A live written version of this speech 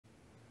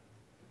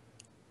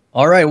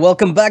All right,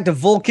 welcome back to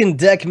Vulcun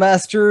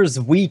Deckmasters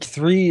Week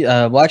 3.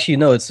 Well, actually,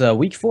 no, it's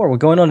Week 4. We're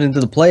going on into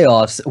the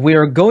playoffs. We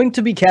are going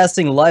to be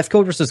casting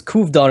Lifecoach versus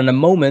Kufdon in a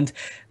moment.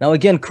 Now,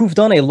 again,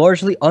 Kufdon, a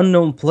largely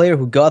unknown player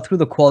who got through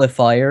the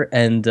qualifier,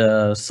 and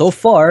so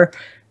far,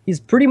 he's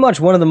pretty much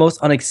one of the most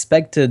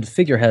unexpected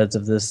figureheads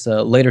of this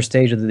later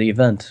stage of the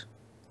event.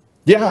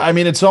 Yeah, I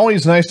mean, it's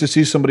always nice to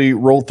see somebody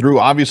roll through.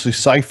 Obviously,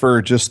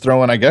 Cypher just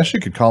throwing, I guess you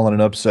could call it an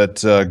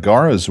upset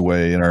Gara's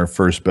way in our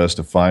first best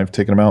of 5,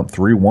 taking him out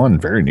 3-1,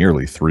 very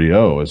nearly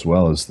 3-0, as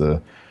well as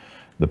the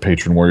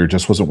Patron Warrior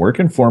just wasn't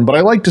working for him. But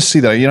I like to see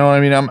that. You know what I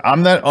mean?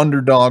 I'm that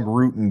underdog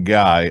rooting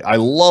guy. I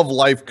love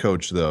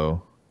Lifecoach,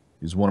 though.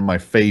 He's one of my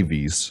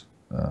favies,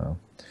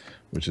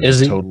 which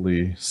is a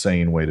totally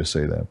sane way to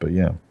say that. But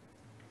yeah.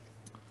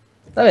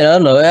 I mean, I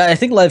don't know. I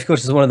think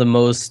Lifecoach is one of the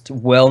most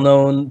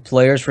well-known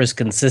players for his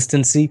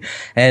consistency,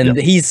 and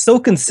he's so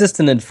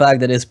consistent, in fact,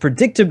 that his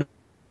predictability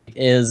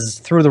is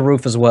through the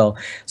roof as well.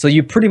 So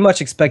you pretty much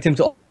expect him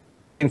to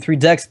in 3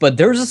 decks, but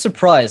there's a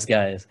surprise,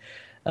 guys.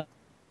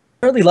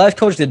 Apparently,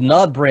 Lifecoach did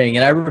not bring,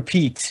 and I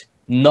repeat,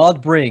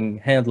 not bring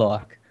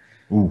Handlock.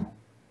 Ooh,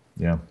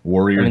 yeah,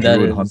 Warrior,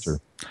 Druid, Hunter.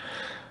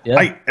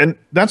 Yeah. And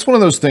that's one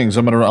of those things.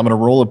 I'm gonna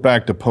roll it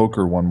back to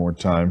poker one more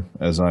time,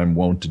 as I'm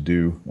wont to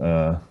do.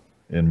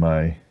 In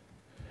my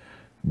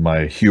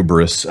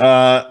hubris.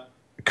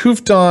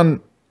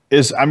 Kufdon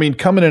is, I mean,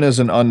 coming in as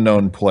an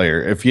unknown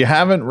player. If you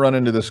haven't run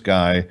into this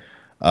guy,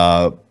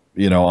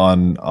 you know,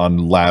 on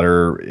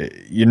ladder,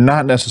 you're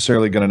not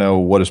necessarily going to know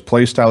what his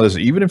play style is.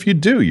 Even if you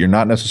do, you're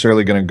not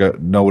necessarily going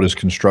to know what his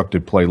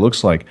constructed play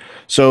looks like.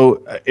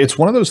 So it's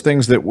one of those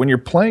things that when you're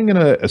playing in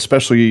a,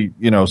 especially,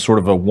 you know, sort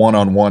of a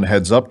one-on-one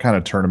heads-up kind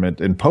of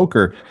tournament in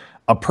poker,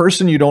 a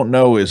person you don't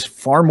know is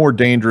far more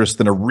dangerous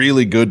than a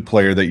really good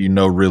player that you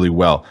know really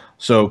well.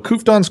 So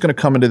Kufdon's going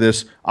to come into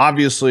this,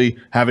 obviously,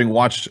 having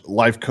watched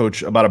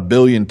Lifecoach about 1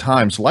 billion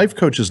times.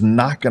 Lifecoach is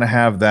not going to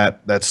have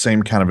that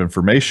same kind of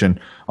information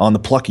on the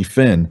plucky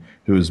Finn,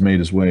 who has made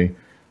his way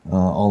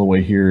all the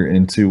way here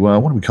into,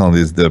 what do we call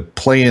these, the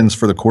play-ins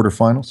for the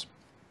quarterfinals?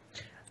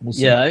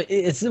 Yeah,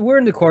 we're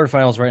in the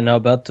quarterfinals right now,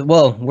 but,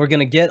 well, we're going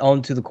to get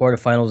onto the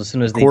quarterfinals as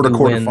soon as they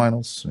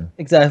quarterfinals. Yeah.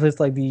 Exactly,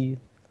 it's like the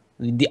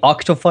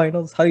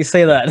octofinals. How do you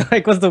say that?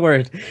 Like, what's the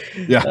word?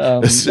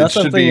 Yeah, that's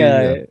something.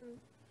 Yeah.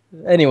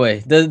 Anyway,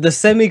 the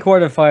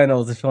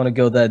semi-quarterfinals, if you want to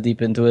go that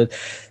deep into it.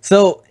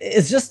 So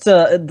it's just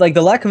like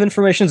the lack of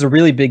information is a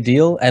really big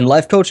deal, and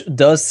Lifecoach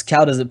does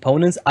scout his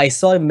opponents. I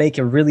saw him make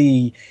a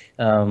really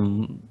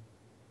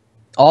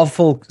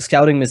awful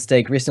scouting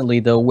mistake recently,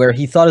 though, where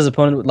he thought his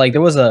opponent, like,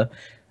 there was a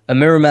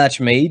mirror match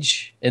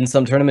mage in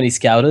some tournament he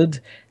scouted,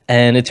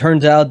 and it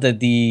turned out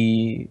that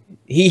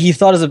he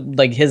thought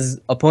his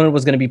opponent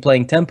was going to be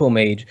playing Tempo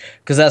Mage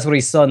because that's what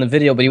he saw in the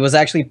video, but he was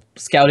actually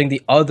scouting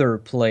the other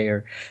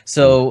player.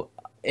 So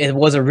it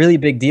was a really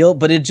big deal,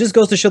 but it just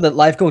goes to show that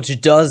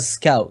Lifecoach does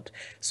scout.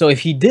 So if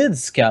he did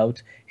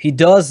scout, he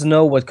does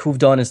know what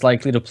Kufdon is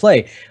likely to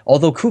play.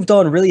 Although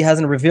Kufdon really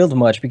hasn't revealed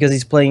much because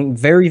he's playing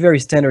very, very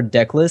standard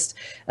deck list.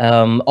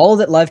 All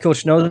that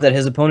Lifecoach knows that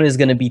his opponent is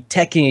going to be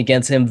teching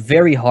against him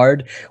very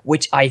hard,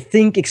 which I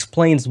think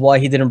explains why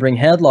he didn't bring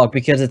Handlock,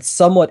 because it's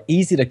somewhat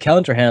easy to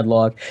counter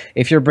Handlock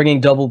if you're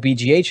bringing double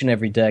BGH in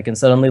every deck, and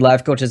suddenly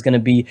Lifecoach is going to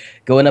be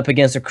going up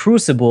against a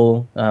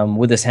Crucible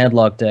with this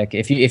Handlock deck.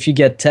 If you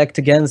get teched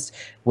against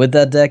with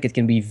that deck, it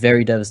can be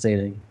very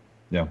devastating.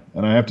 Yeah,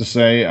 and I have to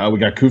say, we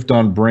got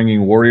Kufdon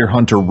bringing Warrior,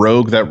 Hunter,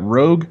 Rogue. That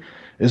Rogue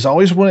is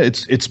always one.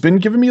 It's been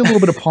giving me a little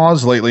bit of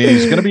pause lately, and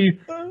he's going to be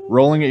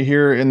rolling it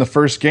here in the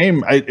first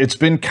game. It's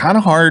been kind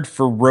of hard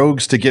for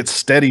Rogues to get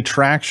steady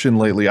traction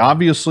lately.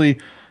 Obviously,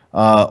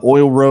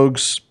 Oil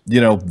Rogues,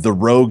 you know, the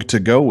Rogue to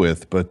go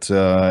with, but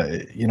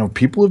you know,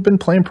 people have been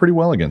playing pretty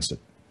well against it.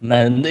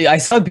 Man, I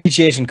saw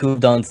BGH and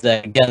Kufdon's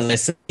deck again.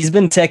 He's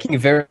been teching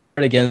very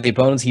hard against the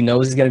opponents he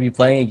knows he's going to be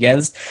playing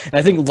against. And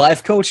I think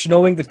Lifecoach,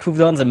 knowing that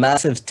Kufdon's a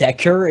massive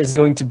techer, is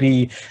going to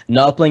be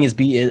not playing his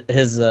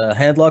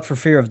Handlock for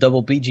fear of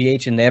double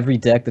BGH in every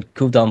deck that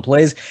Kufdon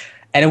plays.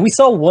 And we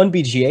saw 1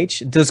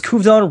 BGH. Does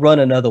Kufdon run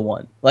another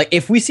one? Like,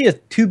 if we see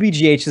 2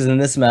 BGHs in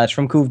this match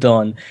from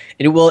Kufdon,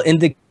 it will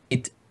indicate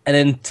an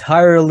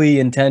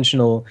entirely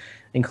intentional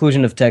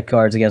inclusion of tech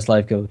cards against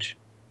Lifecoach.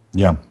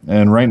 Yeah,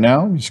 and right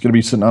now he's going to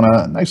be sitting on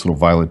a nice little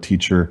Violet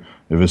Teacher,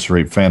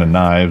 Eviscerate, Fan of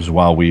Knives,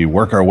 while we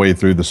work our way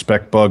through the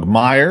Spec Bug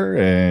Mire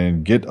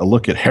and get a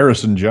look at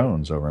Harrison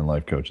Jones over in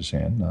Lifecoach's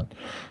hand.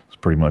 It's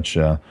pretty much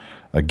a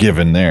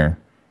given there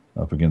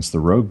up against the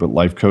Rogue, but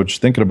Lifecoach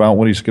thinking about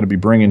what he's going to be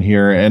bringing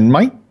here, and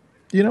might,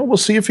 you know, we'll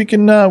see if he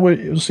can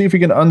we'll see if he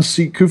can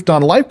unseat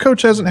Kufdon.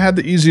 Lifecoach hasn't had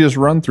the easiest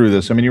run through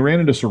this. I mean, he ran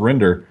into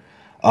Surrender,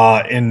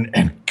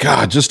 and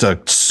God, just a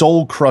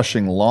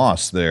soul-crushing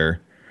loss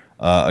there.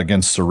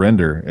 Against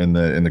Surrender in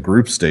the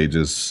group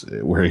stages,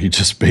 where he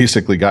just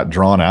basically got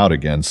drawn out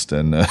against,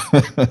 and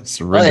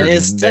Surrender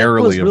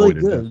narrowly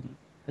avoided it.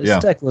 His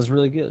deck was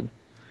really good.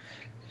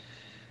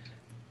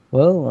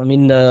 Well, I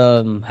mean,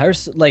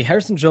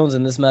 Harrison Jones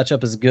in this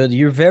matchup is good.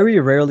 You very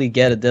rarely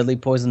get a deadly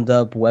poisoned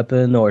up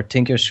weapon or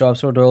Tinker's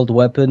Sharpsword Oiled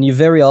weapon. You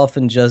very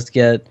often just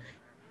get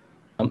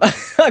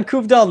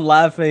Kufdon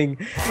laughing.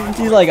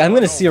 He's like, I'm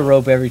gonna see a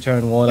rope every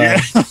turn, won't I?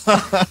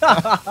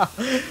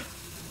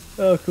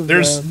 Oh, Kufdon.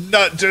 There's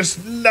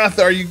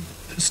nothing.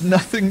 There's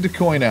nothing to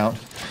coin out.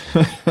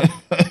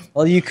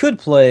 Well, you could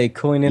play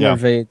coin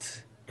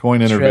innervate.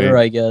 Coin innervate. Shredder,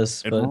 I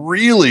guess. But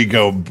really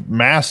go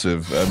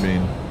massive. I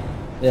mean,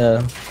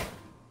 yeah.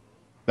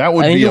 That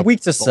would be you're a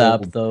weak to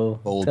sap though.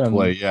 Bold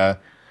play, yeah.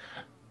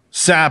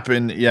 Sap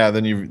and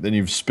then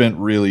you've spent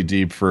really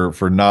deep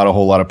for not a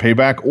whole lot of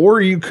payback, or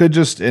you could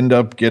just end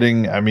up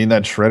getting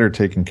that shredder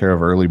taken care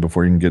of early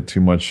before you can get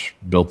too much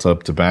built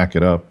up to back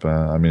it up.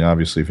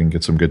 Obviously if you can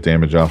get some good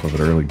damage off of it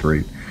early,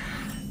 great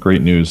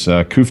news.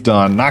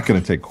 Kufdon not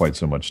going to take quite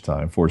so much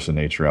time. Force of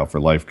Nature out for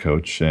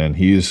Lifecoach, and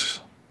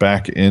he's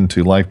back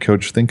into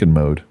Lifecoach thinking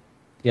mode.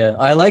 Yeah,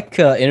 I like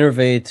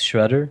Innervate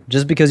Shredder,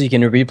 just because you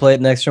can replay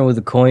it next turn with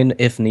a coin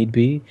if need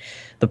be.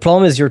 The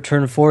problem is your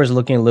turn 4 is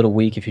looking a little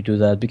weak if you do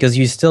that, because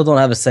you still don't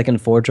have a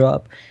second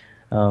 4-drop.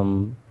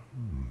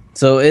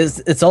 So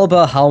it's all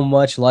about how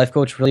much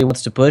Lifecoach really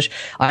wants to push.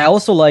 I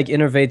also like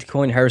Innervate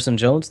coin Harrison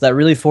Jones. That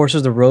really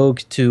forces the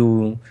rogue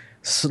to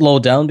slow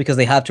down, because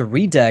they have to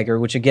redagger,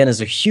 which again is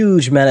a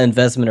huge mana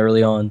investment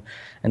early on.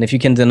 And if you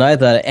can deny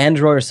that and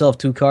draw yourself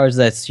 2 cards,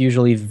 that's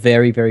usually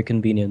very, very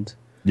convenient.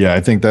 Yeah,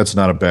 I think that's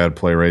not a bad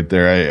play right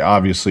there.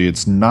 Obviously,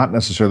 it's not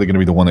necessarily going to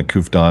be the one that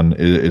Kufdon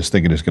is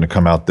thinking is going to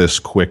come out this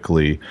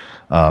quickly.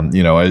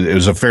 It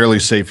was a fairly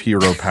safe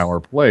hero power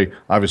play.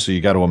 Obviously,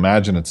 you got to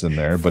imagine it's in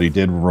there, but he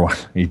did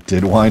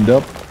wind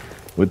up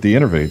with the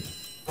Innervate.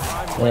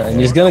 Yeah,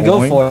 and he's going to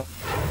go for it.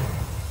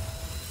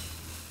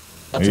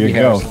 There you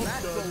go.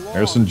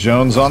 Harrison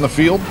Jones on the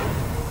field.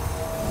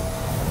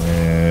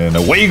 And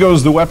away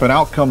goes the weapon.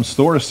 Out comes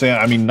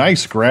Thorsan.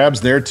 Nice grabs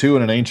there, too,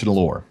 in an Ancient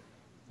Allure.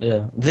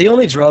 Yeah, the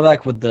only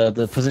drawback with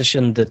the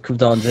position that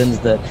Kufdon's in is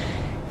that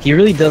he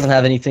really doesn't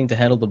have anything to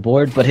handle the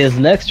board, but his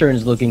next turn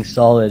is looking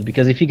solid,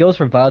 because if he goes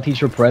for Vile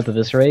Teacher, Prep,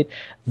 Eviscerate,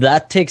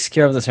 that takes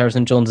care of this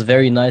Harrison Jones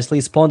very nicely,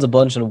 spawns a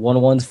bunch of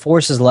 1/1s,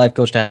 forces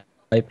Lifecoach to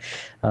hype,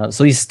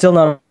 so he's still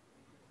not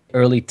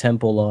early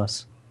tempo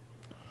loss.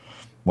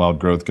 Wild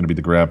Growth going to be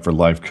the grab for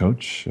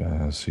Lifecoach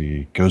as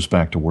he goes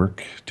back to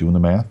work doing the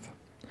math.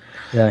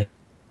 Yeah.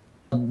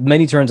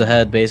 Many turns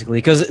ahead, basically,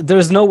 because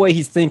there's no way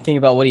he's thinking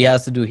about what he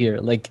has to do here.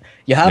 Like,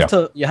 you have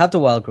to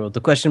Wild Growth.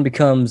 The question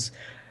becomes,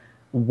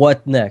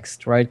 what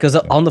next, right? Because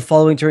on the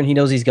following turn, he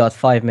knows he's got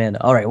 5 mana.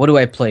 All right, what do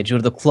I play? Jewel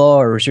of the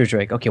Claw or Research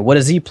Drake? Okay, what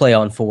does he play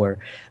on 4?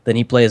 Then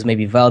he plays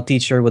maybe Vile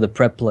Teacher with a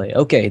prep play.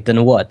 Okay,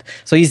 then what?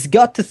 So he's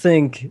got to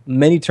think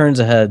many turns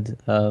ahead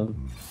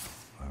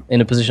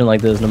in a position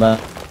like this, no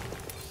matter.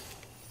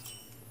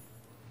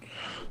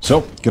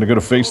 So, gonna go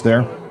to face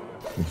there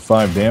with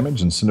 5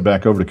 damage and send it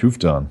back over to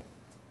Kufdon.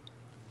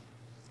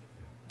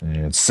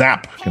 And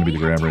Sap going to be the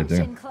grab right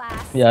there.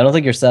 Yeah, I don't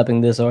think you're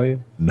sapping this, are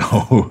you?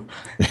 No.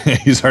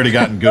 He's already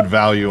gotten good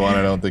value on it.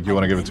 I don't think you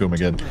want to give it to him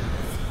again.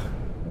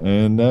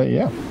 And,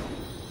 yeah.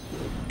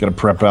 Got to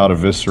prep out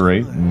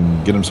Eviscerate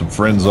and get him some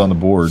friends on the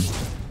board.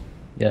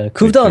 Yeah,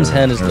 Kufdon's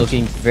hand is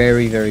looking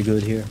very, very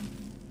good here.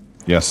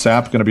 Yeah,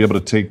 Sap going to be able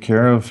to take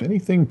care of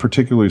anything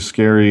particularly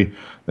scary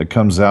that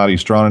comes out.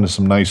 He's drawn into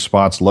some nice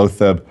spots.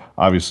 Lotheb,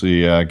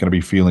 obviously, going to be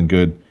feeling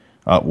good.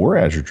 Or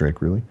Azure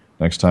Drake, really.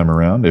 Next time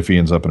around, if he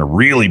ends up in a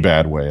really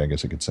bad way, I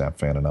guess he could sap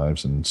Fan of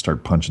Knives and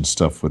start punching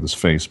stuff with his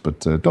face,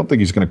 but don't think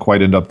he's going to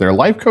quite end up there.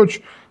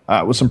 Lifecoach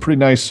with some pretty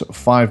nice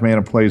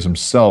 5-mana plays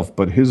himself,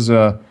 but he's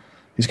got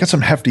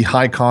some hefty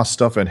high-cost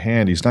stuff at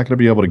hand. He's not going to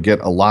be able to get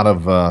a lot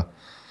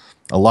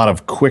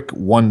of quick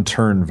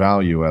one-turn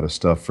value out of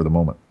stuff for the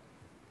moment.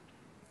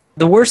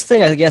 The worst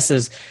thing, I guess,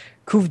 is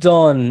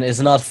Kufdon is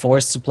not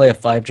forced to play a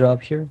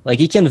 5-drop here. Like,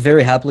 he can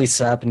very happily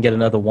sap and get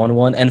another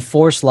 1/1 and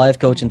force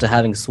Lifecoach into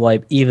having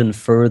swipe even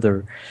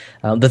further.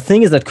 The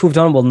thing is that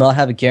Kufdon will not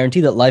have a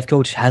guarantee that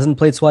Lifecoach hasn't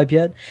played swipe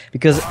yet,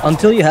 because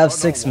until you have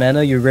 6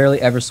 mana, you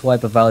rarely ever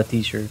swipe a Vile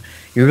Teacher.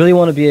 You really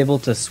want to be able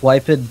to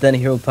swipe it, then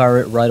hero power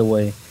it right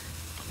away.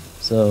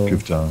 So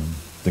Kufdon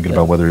thinking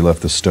about whether he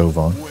left the stove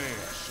on.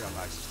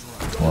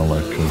 While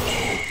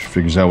Lifecoach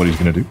figures out what he's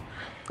going to do.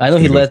 I know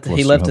he left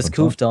his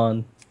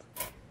Kufdon.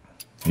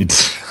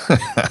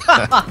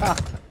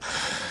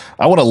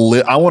 I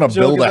want to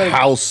build a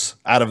house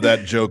out of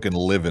that joke and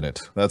live in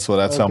it. That's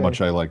how much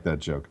I like that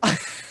joke.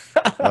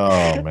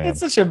 Oh man, it's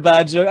such a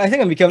bad joke. I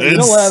think I'm becoming. You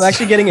know what? I'm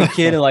actually getting a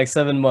kid in like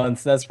 7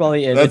 months. That's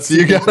probably it.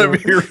 You gotta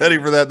be ready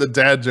for that. The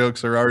dad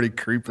jokes are already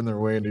creeping their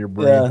way into your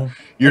brain. Yeah,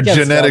 your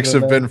genetics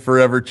have been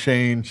forever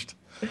changed.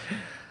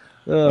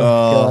 Oh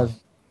god.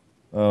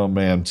 Oh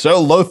man,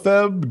 so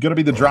Lotheb gonna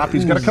be the drop.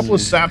 He's got a couple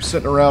of saps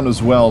sitting around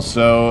as well,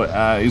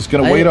 so he's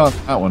gonna wait on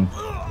that one.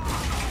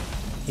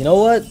 You know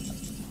what?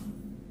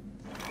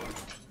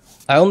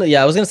 I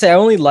was gonna say I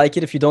only like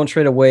it if you don't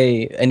trade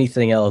away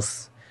anything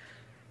else.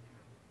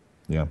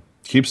 Yeah,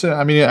 keeps it.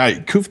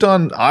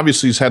 Kufdon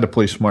obviously has had to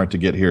play smart to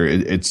get here.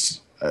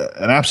 It's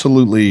an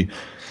absolutely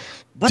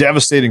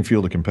devastating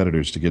field of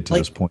competitors to get to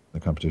this point in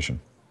the competition.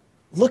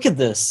 Look at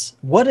this.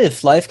 What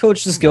if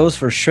Lifecoach just goes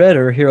for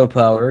Shredder, hero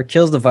power,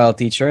 kills the Vile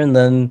Teacher, and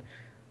then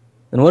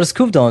what does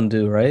Kufdon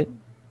do, right?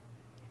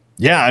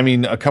 Yeah, I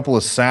mean, a couple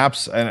of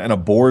saps and a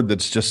board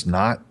that's just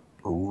not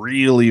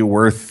really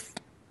worth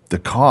the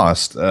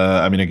cost.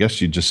 I mean, I guess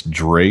you just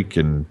Drake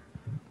and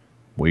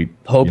wait.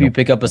 Hope you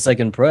pick up a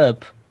second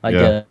prep, I Yeah.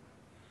 guess.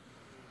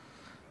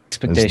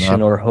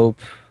 Expectation or hope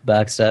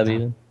backstab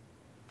even.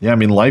 Yeah, I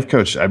mean,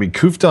 Lifecoach. I mean,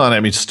 Kufdon. I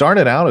mean,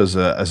 started out as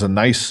a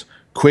nice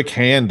quick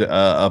hand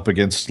up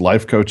against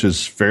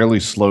Lifecoach's fairly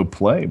slow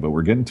play, but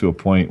we're getting to a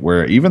point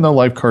where even though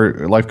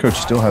Lifecoach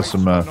still has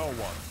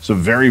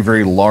some very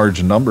very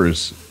large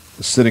numbers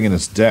sitting in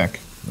his deck,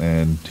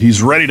 and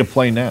he's ready to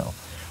play now.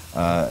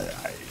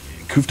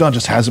 Kufdon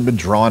just hasn't been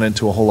drawn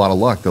into a whole lot of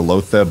luck. The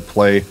Lotheb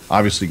play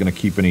obviously going to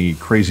keep any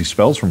crazy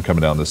spells from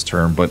coming down this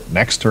turn, but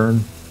next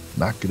turn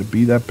not going to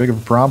be that big of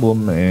a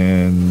problem,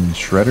 and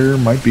Shredder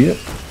might be it.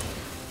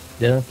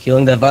 Yeah,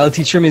 killing that Vile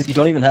Teacher means you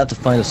don't even have to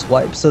find a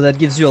swipe, so that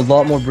gives you a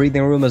lot more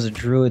breathing room as a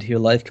Druid here.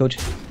 Lifecoach,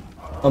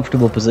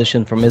 comfortable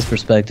position from his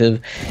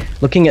perspective.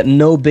 Looking at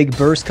no big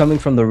burst coming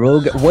from the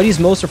Rogue. What he's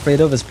most afraid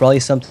of is probably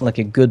something like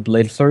a good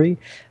Blade Flurry,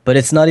 but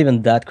it's not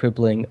even that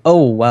crippling.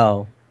 Oh,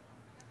 wow.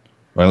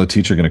 Violet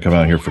Teacher going to come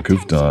out here for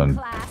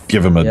Kufdon.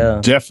 Give him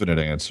a definite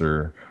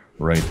answer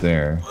right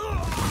there.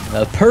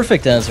 A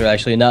perfect answer,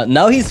 actually.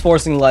 Now he's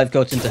forcing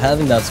Lifecoach into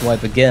having that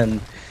swipe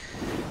again.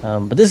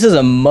 But this is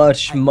a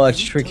much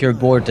trickier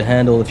board to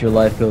handle if you're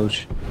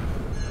Lifecoach.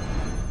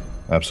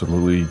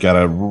 Absolutely. You got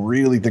to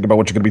really think about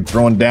what you're going to be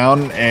throwing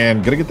down,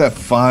 and going to get that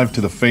 5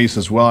 to the face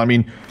as well. I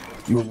mean,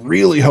 you were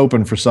really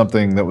hoping for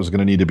something that was going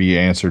to need to be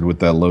answered with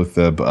that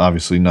Lotheb.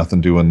 Obviously,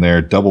 nothing doing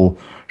there. Double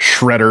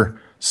Shredder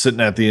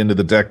sitting at the end of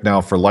the deck now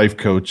for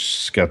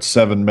Lifecoach. Got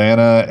 7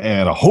 mana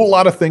and a whole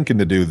lot of thinking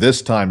to do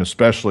this time,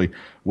 especially.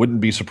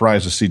 Wouldn't be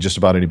surprised to see just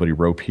about anybody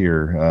rope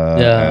here.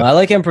 Yeah, I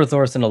like Emperor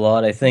Thorsten a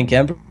lot. I think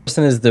Emperor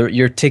Thorsten is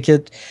your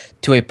ticket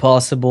to a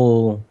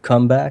possible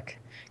comeback,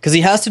 because he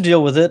has to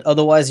deal with it.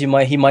 Otherwise, he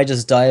might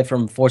just die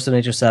from Force of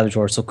Nature Savage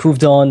War. So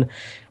Kufdon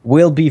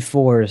will be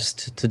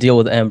forced to deal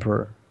with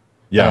Emperor.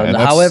 Yeah, and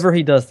however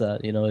he does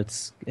that, you know,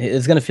 it's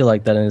gonna feel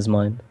like that in his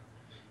mind.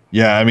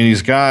 Yeah, I mean,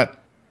 he's got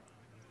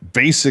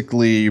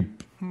basically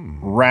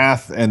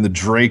Wrath and the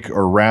Drake,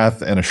 or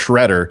Wrath and a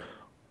Shredder,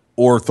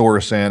 or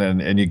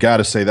Thorsan, and you got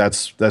to say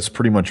that's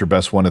pretty much your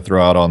best one to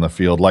throw out on the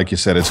field. Like you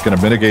said, it's going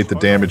to mitigate the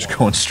damage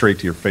going straight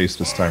to your face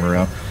this time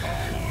around.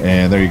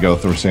 And there you go,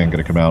 Thorsan going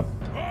to come out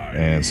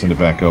and send it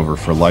back over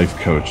for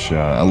Lifecoach.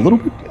 A little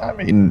bit, I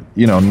mean,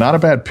 you know, not a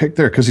bad pick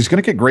there, because he's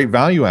going to get great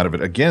value out of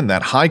it. Again,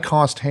 that high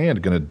cost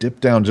hand going to dip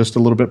down just a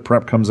little bit.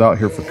 Prep comes out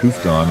here for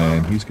Kufdon,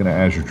 and he's going to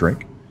Azure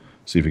Drake.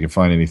 See if he can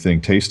find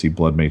anything tasty,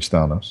 Blood Mage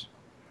Thalnos.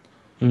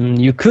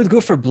 You could go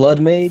for Blood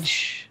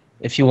Mage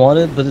if you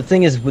wanted, but the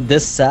thing is, with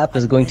this sap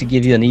is going to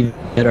give you an even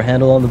better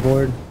handle on the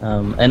board.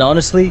 And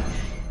honestly,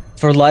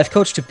 for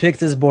Lifecoach to pick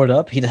this board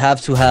up, he'd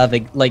have to have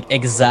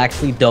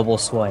exactly double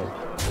swipe.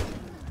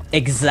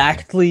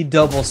 Exactly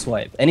double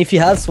swipe. And if he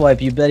had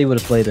swipe, you bet he would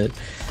have played it.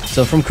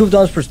 So from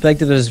Kufdon's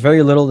perspective, there's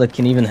very little that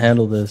can even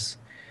handle this.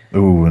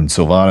 Ooh, and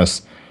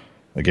Sylvanas,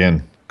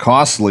 again,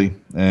 costly.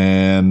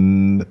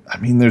 And I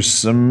mean,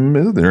 is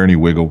there any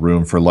wiggle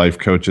room for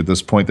Lifecoach at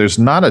this point? There's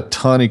not a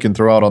ton he can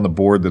throw out on the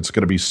board that's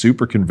going to be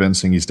super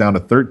convincing. He's down to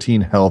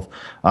 13 health.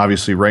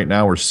 Obviously, right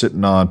now we're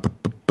sitting on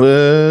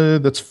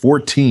that's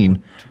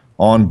 14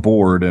 on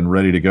board and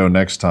ready to go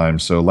next time.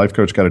 So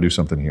Lifecoach got to do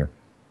something here.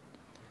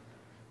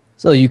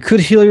 So you could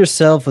heal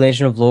yourself with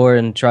Ancient of Lore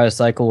and try to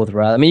cycle with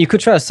Wrath. I mean, you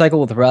could try to cycle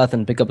with Wrath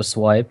and pick up a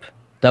swipe.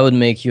 That would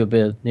make you a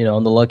bit, you know,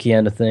 on the lucky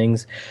end of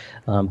things.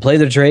 Play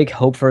the Drake,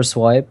 hope for a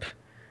swipe.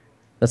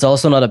 That's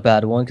also not a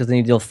bad one, because then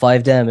you deal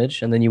 5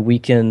 damage, and then you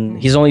weaken.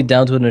 He's only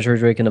down to an Azure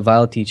Drake and a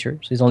Vile Teacher,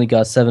 so he's only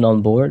got 7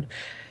 on board.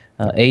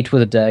 8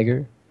 with a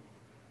dagger.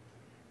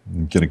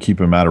 I'm going to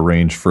keep him out of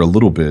range for a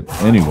little bit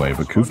anyway,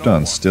 but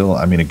Kufdon still,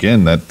 I mean,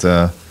 again,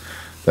 that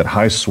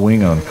high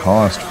swing on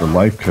cost for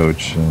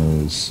Lifecoach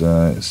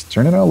is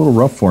turning out a little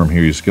rough for him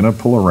here. He's going to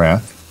pull a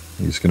Wrath.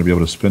 He's going to be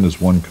able to spend his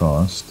 1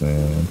 cost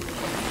and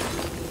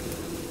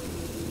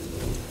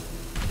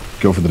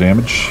go for the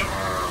damage.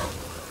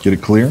 Get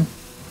it clear.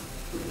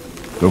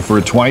 Go for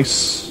it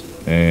twice.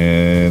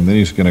 And then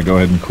he's going to go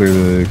ahead and clear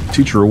the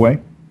Teacher away.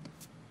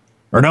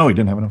 Or no, he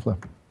didn't have enough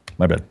left.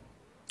 My bad.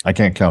 I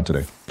can't count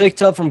today.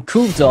 Picked up from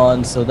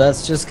Kufdon, so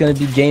that's just going to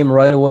be game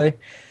right away.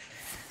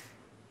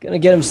 Gonna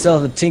get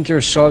himself a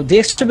Tinker Sharp. The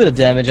extra bit of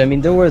damage, I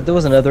mean, there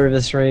was another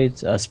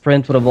Eviscerate.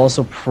 Sprint would have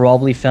also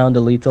probably found a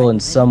lethal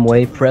in some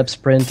way. Prep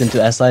Sprint into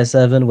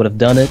SI7 would have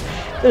done it.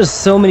 There's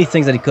so many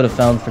things that he could have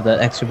found for that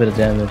extra bit of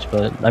damage,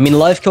 but I mean,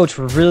 Lifecoach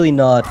were really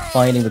not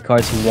finding the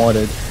cards he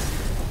wanted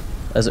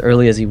as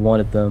early as he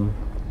wanted them.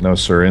 No,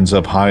 sir. Ends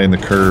up high in the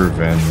curve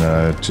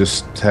and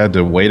just had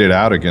to wait it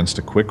out against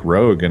a quick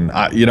Rogue. And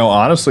you know,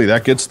 honestly,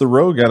 that gets the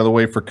Rogue out of the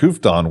way for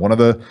Kufdon. One of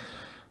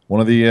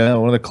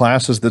the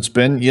classes that's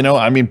been, you know,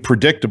 I mean,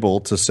 predictable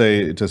to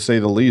say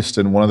the least,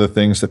 and one of the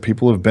things that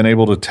people have been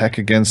able to tech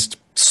against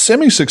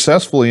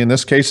semi-successfully. In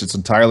this case, it's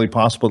entirely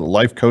possible that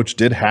Lifecoach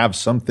did have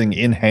something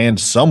in hand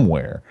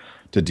somewhere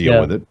to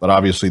deal with it, but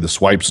obviously the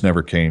swipes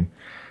never came,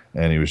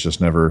 and he was just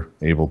never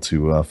able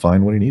to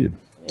find what he needed.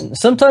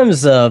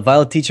 Sometimes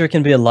Violet Teacher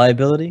can be a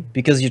liability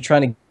because you're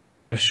trying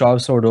to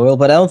sharp sword oil,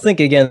 but I don't think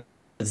again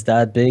it's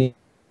that big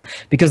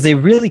because they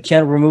really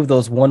can't remove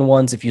those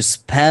 1/1s if you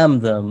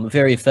spam them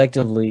very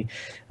effectively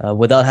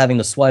without having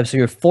to swipe. So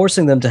you're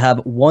forcing them to have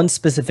one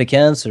specific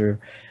answer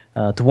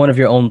to one of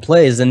your own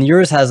plays, and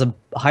yours has a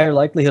higher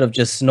likelihood of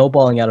just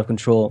snowballing out of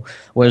control,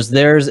 whereas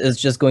theirs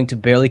is just going to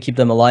barely keep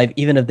them alive,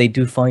 even if they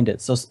do find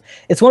it. So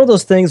it's one of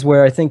those things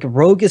where I think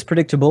Rogue is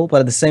predictable,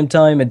 but at the same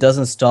time, it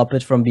doesn't stop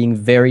it from being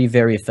very,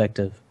 very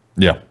effective.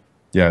 Yeah.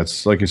 Yeah,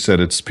 it's like you said,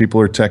 it's people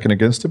are teching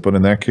against it, but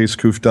in that case,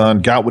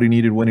 Kufdon got what he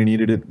needed when he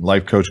needed it.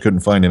 Lifecoach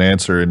couldn't find an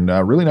answer, and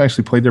really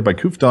nicely played there by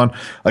Kufdon.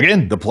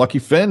 Again, the plucky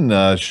Finn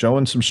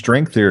showing some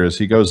strength here as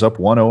he goes up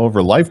 1-0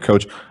 over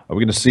Lifecoach. Are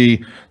we going to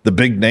see the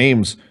big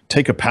names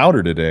take a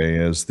powder today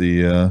as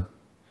the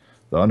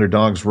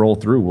underdogs roll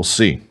through? We'll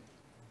see.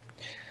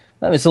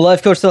 I mean, so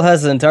Lifecoach still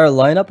has the entire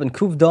lineup, and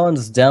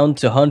Kufdon's down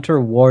to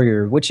Hunter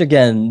Warrior, which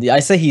again, I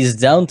say he's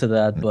down to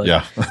that, but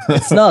yeah.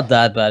 it's not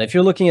that bad. If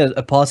you're looking at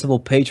a possible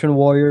Patron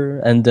Warrior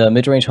and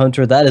mid-range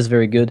Hunter, that is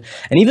very good.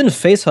 And even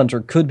Face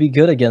Hunter could be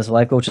good against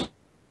Lifecoach. It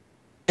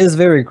is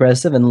very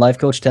aggressive, and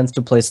Lifecoach tends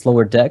to play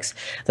slower decks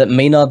that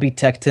may not be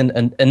teched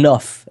in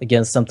enough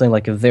against something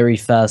like a very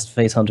fast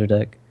Face Hunter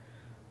deck.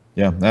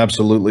 Yeah,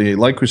 absolutely.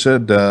 Like we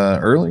said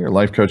earlier,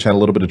 Lifecoach had a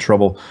little bit of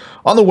trouble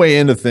on the way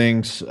into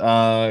things.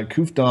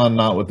 Kufdon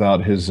not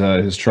without his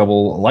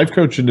trouble.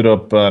 Lifecoach ended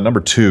up number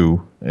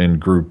 2 in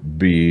Group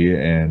B,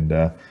 and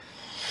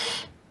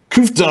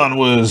Kufdon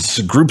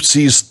was Group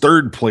C's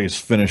 3rd place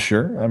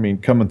finisher. I mean,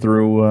 coming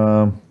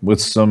through with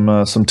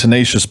some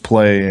tenacious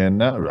play,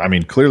 and I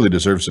mean, clearly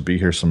deserves to be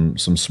here. Some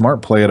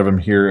smart play out of him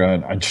here.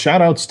 And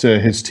shout outs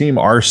to his team,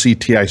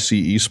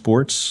 RCTIC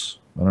Esports.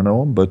 I don't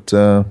know him,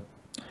 but.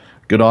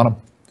 Good on him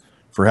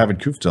for having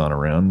Kufdon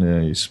around.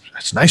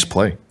 It's nice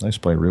play. Nice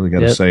play, really got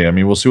to say. I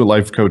mean, we'll see what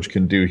Lifecoach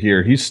can do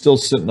here. He's still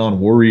sitting on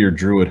Warrior,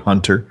 Druid,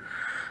 Hunter.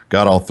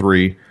 Got all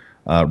 3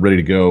 ready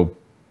to go.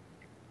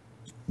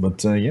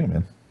 But, yeah,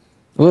 man.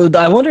 Well,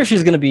 I wonder if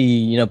he's going to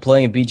be,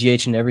 playing a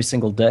BGH in every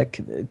single deck,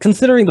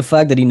 considering the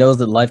fact that he knows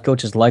that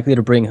Lifecoach is likely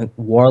to bring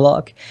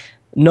Warlock.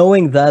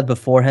 Knowing that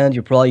beforehand,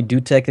 you probably do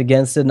tech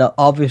against it. Now,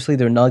 obviously,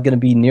 they're not going to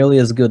be nearly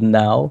as good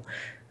now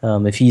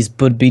if he's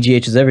put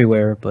BGHs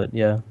everywhere, but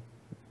yeah.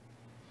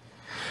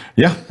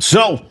 Yeah,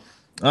 so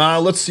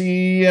let's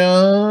see.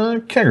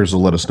 Keggers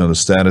will let us know the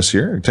status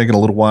here. Taking a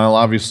little while,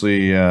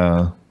 obviously,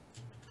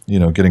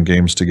 getting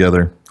games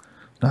together.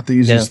 Not the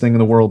easiest thing in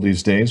the world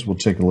these days. We'll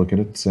take a look at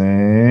it.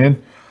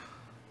 And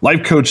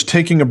Lifecoach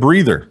taking a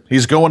breather.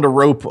 He's going to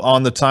rope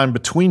on the time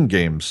between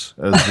games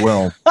as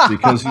well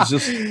because he's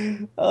just...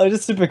 Oh,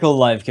 just typical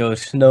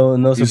Lifecoach. No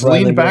surprise. He's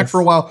leaned back for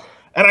a while.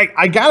 And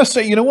I got to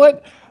say, you know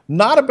what?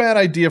 Not a bad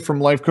idea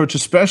from Lifecoach,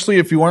 especially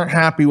if you aren't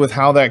happy with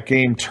how that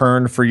game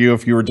turned for you.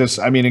 If you were just,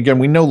 I mean, again,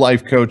 we know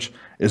Lifecoach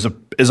is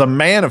a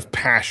man of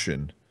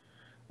passion.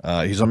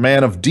 He's a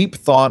man of deep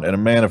thought and a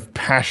man of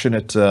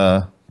passionate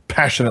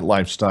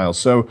lifestyle.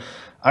 So,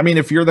 I mean,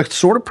 if you're the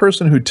sort of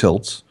person who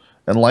tilts,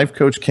 and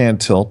Lifecoach can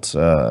tilt,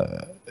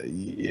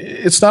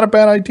 it's not a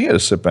bad idea to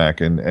sit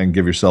back and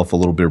give yourself a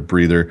little bit of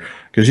breather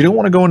because you don't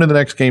want to go into the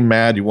next game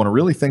mad. You want to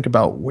really think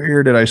about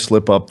where did I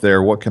slip up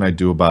there? What can I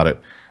do about it?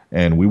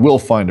 And we will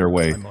find our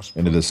way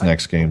into this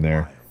next game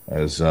there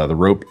as the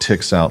rope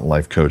ticks out and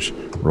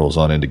Lifecoach rolls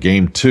on into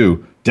game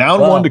 2.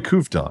 Down 1 to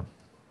Kufdon.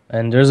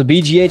 And there's a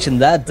BGH in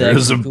that deck.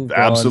 There's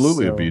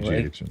absolutely a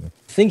BGH in there.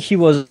 I think he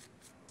was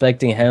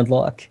expecting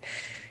handlock.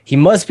 He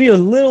must be a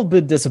little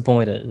bit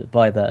disappointed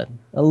by that.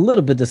 A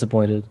little bit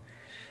disappointed.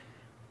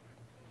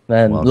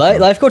 Man,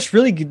 Lifecoach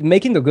really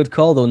making a good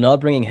call, though, not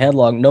bringing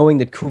handlock, knowing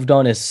that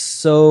Kufdon is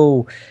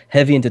so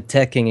heavy into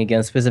teching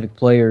against specific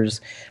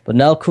players. But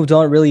now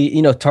Kufdon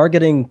really,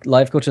 targeting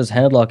Lifecoach's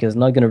handlock is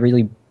not going to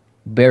really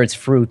bear its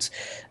fruits.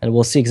 And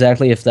we'll see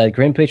exactly if that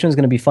Grim Patron is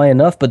going to be fine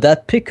enough. But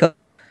that pickup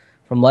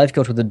from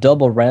Lifecoach with a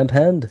double ramp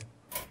hand,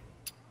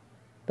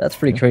 that's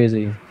pretty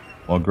crazy.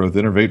 Wild Growth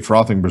Innervate,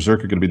 Frothing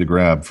Berserker going to be the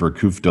grab for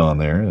Kufdon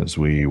there as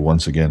we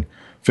once again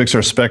fix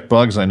our spec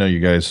bugs. I know you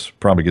guys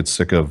probably get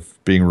sick of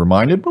being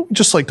reminded, but we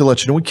just like to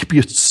let you know. We keep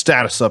you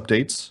status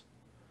updates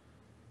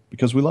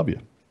because we love you.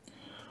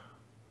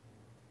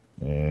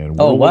 And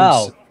oh,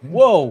 wow.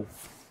 Whoa.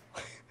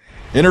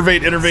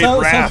 Innervate,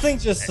 Wrath. Something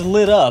just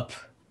lit up.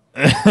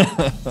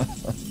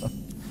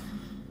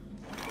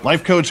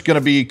 Lifecoach going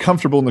to be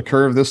comfortable in the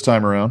curve this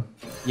time around.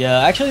 Yeah,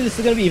 actually, this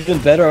is going to be even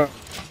better.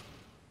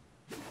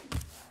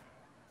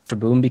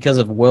 Boom, because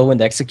of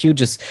Whirlwind Execute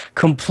just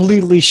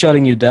completely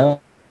shutting you down.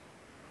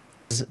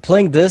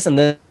 Playing this and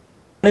then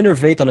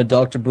Innervate on a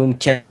Dr. Boom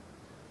can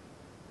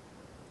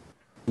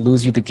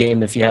lose you the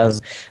game if he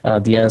has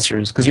the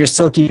answers, because you're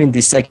still keeping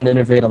the second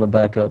Innervate on the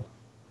backup.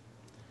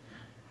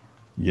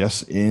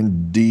 Yes,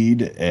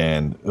 indeed,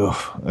 and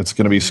it's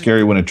going to be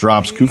scary when it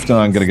drops.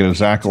 Kufdon going to get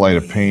his Acolyte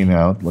of Pain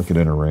out, look at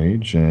Inner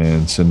Rage,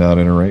 and send out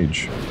Inner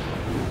Rage.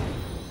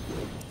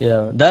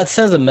 Yeah, that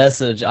sends a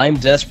message. I'm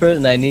desperate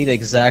and I need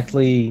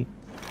exactly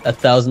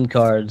 1,000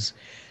 cards.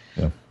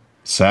 Yeah.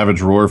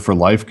 Savage Roar for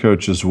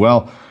Lifecoach as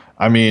well.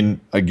 I mean,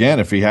 again,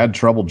 if he had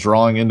trouble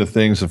drawing into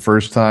things the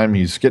first time,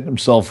 he's getting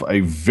himself a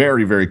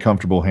very, very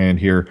comfortable hand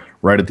here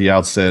right at the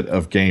outset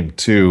of game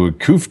 2.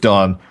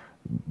 Kufdon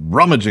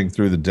rummaging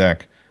through the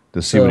deck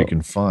to see what he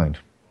can find.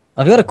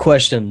 I've got a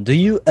question. Do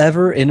you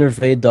ever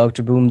innervate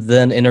Dr. Boom,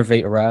 then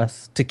innervate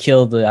Wrath to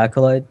kill the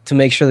Acolyte, to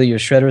make sure that your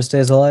Shredder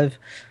stays alive?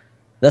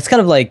 That's kind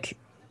of like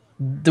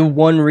the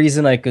one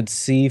reason I could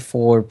see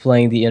for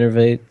playing the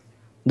innervate.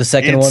 The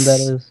second one, that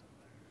is.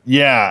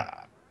 Yeah.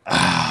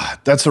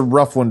 That's a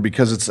rough one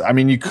because it's, I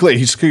mean, you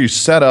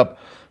set up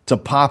to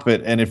pop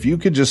it, and if you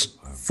could just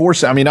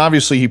force it, I mean,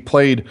 obviously he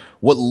played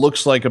what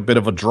looks like a bit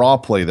of a draw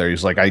play there.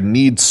 He's like, I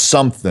need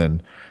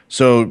something.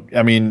 So,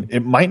 I mean,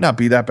 it might not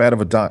be that bad of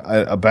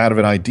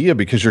an idea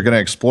because you're going to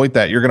exploit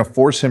that. You're going to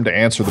force him to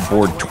answer the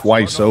board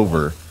twice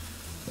over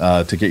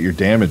to get your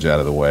damage out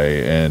of the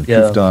way. And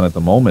Kufdon at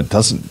the moment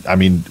doesn't, I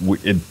mean,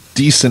 at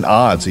decent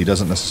odds, he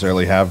doesn't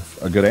necessarily have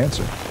a good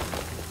answer.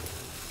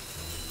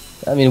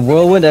 I mean,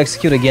 Whirlwind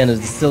Execute, again,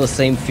 is still the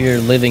same fear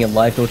living in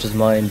Lifecoach's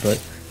mind,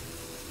 but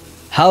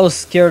how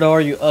scared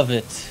are you of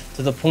it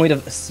to the point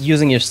of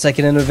using your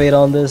second innervate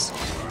on this?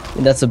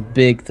 And that's a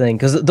big thing,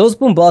 because those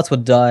boom bots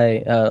would die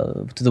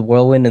to the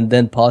Whirlwind and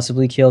then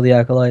possibly kill the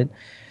Acolyte.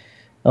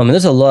 And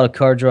there's a lot of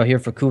card draw here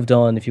for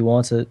Kufdon if he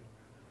wants it.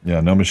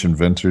 Yeah, Gnomish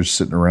Inventors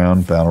sitting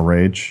around, Battle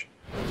Rage.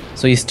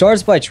 So he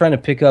starts by trying to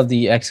pick up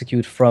the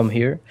Execute from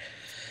here.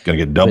 Gonna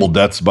get double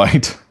Death's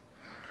Bite.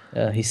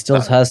 He still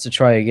has to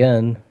try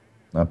again.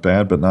 Not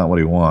bad, but not what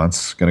he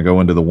wants. Gonna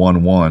go into the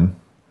 1/1.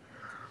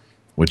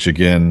 Which,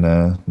 again,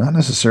 not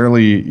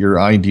necessarily your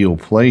ideal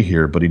play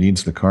here, but he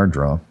needs the card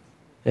draw.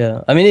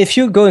 Yeah, I mean, if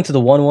you go into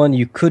the 1/1,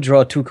 you could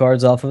draw 2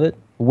 cards off of it,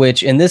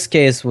 which in this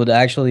case would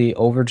actually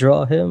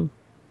overdraw him.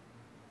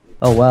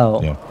 Oh,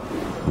 wow. Yeah.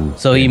 Ooh,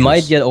 so he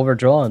might get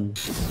overdrawn.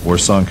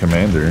 Warsong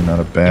Commander, not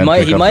a bad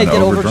He might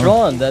get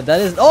overdrawn. That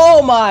is...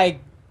 Oh, my...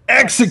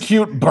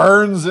 Execute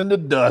burns into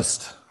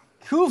dust.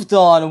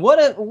 Kufdon, what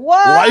a...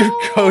 Wow!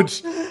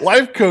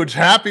 Lifecoach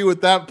happy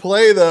with that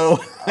play, though.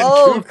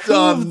 Oh,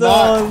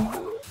 Kufdon.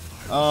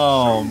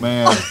 Oh,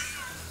 man.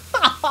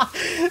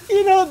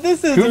 You know,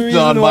 this is Kufdon the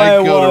reason why might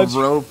I go watch. to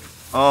rope.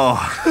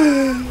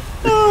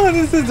 Oh,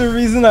 this is the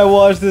reason I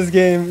watch this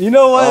game. You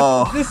know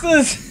what?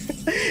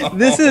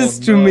 This is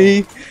to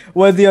me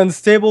what the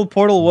unstable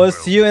portal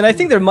was to you, and I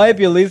think there might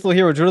be a lethal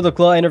here with Drill the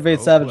Claw, Innervate,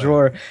 Savage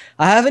Roar.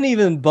 I haven't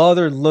even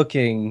bothered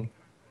looking,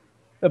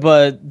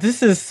 but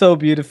this is so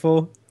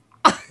beautiful.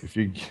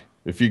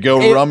 If you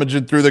go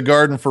rummaging through the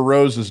garden for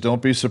roses,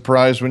 don't be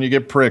surprised when you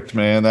get pricked,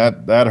 man.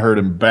 That hurt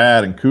him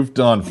bad, and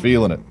Kufdon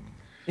feeling it.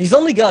 He's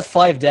only got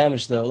 5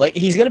 damage though. Like,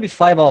 he's gonna be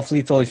 5 off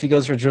lethal if he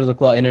goes for Drill the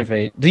Claw,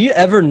 Innervate. Do you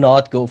ever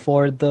not go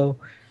for it though?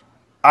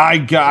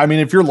 I mean,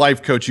 if you're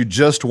Lifecoach, you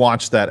just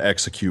watch that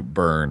Execute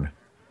burn.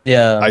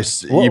 Yeah.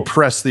 You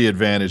press the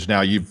advantage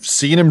now. You've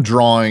seen him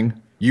drawing.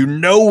 You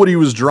know what he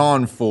was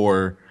drawn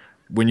for.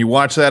 When you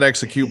watch that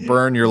Execute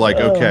burn, you're like,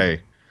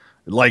 okay.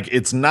 Like,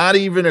 it's not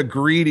even a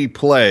greedy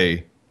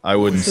play, I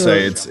wouldn't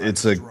say. It's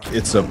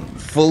a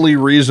fully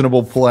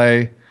reasonable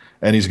play,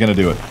 and he's going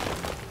to do it.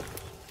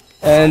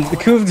 And the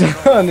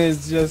Kufdon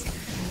is just...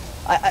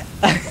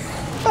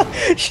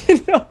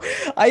 you know,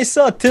 I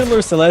saw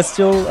Tiddler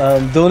Celestial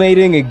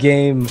donating a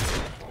game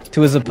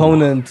to his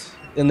opponent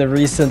in the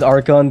recent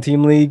Archon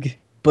Team League,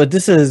 but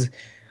this is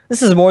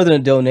more than a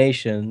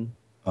donation.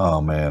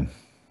 Oh man,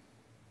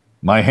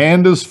 my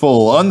hand is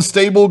full.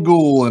 Unstable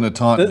Ghoul, and a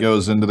taunt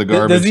goes into the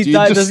garbage.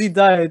 Does he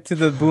die to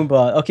the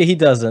Boombot? Okay, he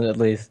doesn't at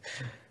least.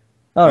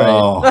 All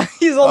right,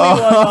 he's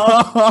only one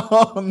off.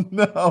 Oh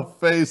no,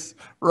 face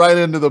right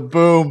into the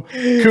boom.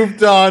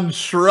 Kufdon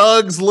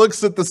shrugs,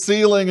 looks at the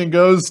ceiling, and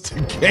goes to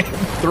game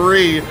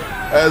 3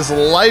 as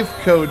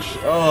Lifecoach.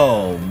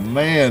 Oh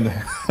man,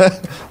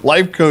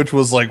 Lifecoach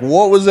was like,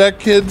 "What was that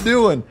kid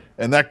doing?"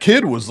 And that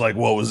kid was like,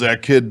 "What was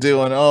that kid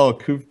doing?" Oh,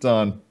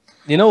 Kufdon.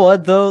 You know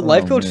what though?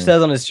 Lifecoach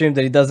says on his stream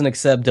that he doesn't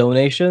accept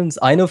donations.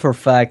 I know for a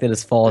fact that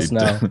it's false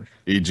now.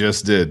 He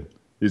just did.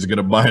 He's going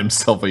to buy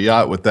himself a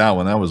yacht with that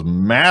one. That was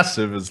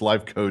massive as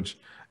Lifecoach.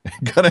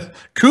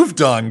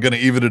 Kufdon going to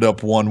even it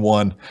up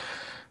 1-1.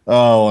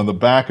 Oh, on the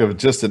back of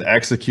just an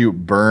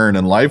Execute burn.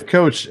 And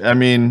Lifecoach, I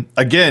mean,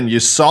 again,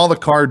 you saw the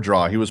card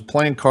draw. He was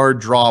playing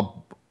card draw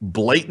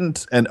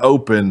blatant and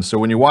open. So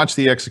when you watch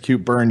the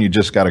Execute burn, you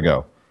just got to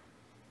go.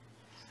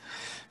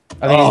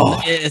 I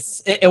mean,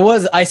 it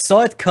was... I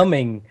saw it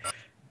coming,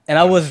 and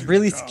I was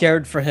really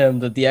scared for him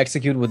that the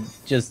Execute would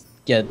just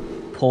get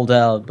pulled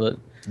out, but...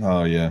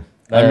 Oh, yeah.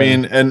 I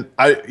mean, and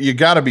you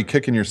got to be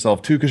kicking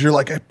yourself, too, because you're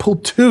like, I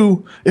pulled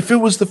 2. If it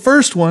was the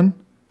first one,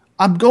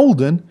 I'm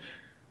golden.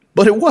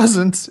 But it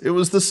wasn't. It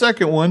was the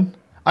second one.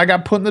 I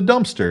got put in the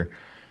dumpster.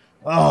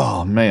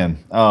 Oh,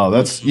 man. Oh,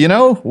 that's, you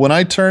know, when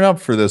I turn up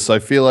for this, I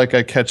feel like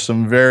I catch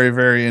some very,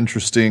 very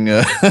interesting...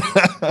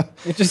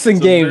 interesting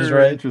games,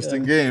 right?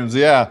 Interesting games,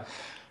 yeah.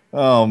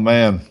 Oh,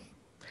 man.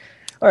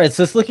 All right,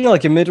 so it's looking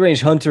like a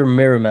mid-range Hunter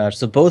mirror match.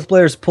 So both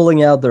players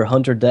pulling out their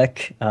Hunter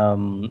deck.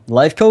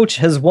 Lifecoach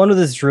has one with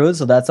his Druid,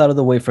 so that's out of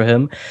the way for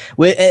him.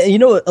 You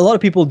know, a lot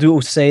of people do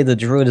say the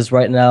Druid is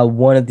right now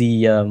one of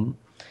the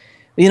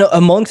You know,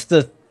 amongst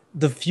the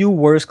few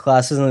worst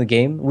classes in the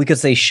game, we could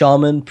say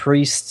Shaman,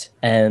 Priest,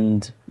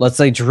 and let's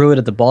say Druid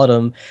at the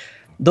bottom.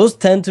 Those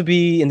tend to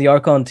be in the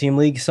Archon Team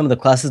League some of the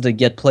classes that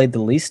get played the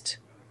least.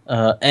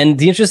 And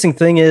the interesting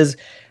thing is,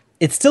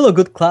 it's still a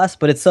good class,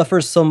 but it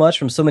suffers so much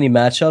from so many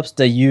matchups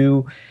that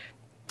you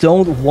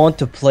don't want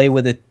to play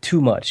with it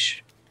too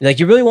much. Like,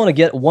 you really want to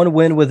get one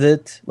win with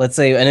it, let's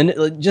say, and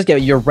then just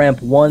get your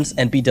ramp once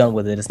and be done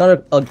with it. It's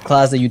not a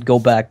class that you'd go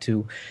back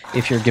to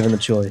if you're given the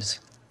choice.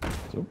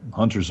 So,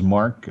 Hunter's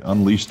Mark,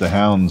 Unleash the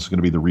Hound's going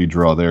to be the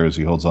redraw there as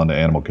he holds on to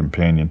Animal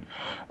Companion.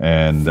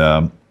 And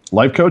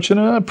Lifecoach in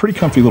a pretty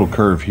comfy little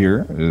curve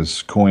here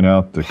is coin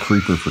out the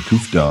Creeper for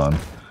Kufdon.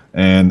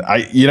 And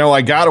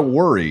I got to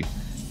worry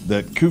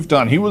that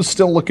Kufdon, he was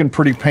still looking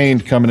pretty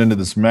pained coming into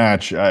this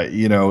match.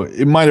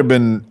 It might have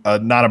been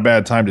not a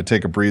bad time to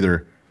take a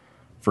breather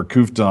for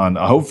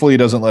Kufdon. Hopefully he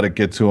doesn't let it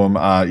get to him.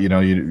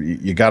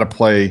 You got to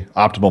play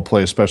optimal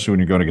play, especially when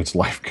you're going against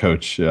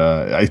Lifecoach.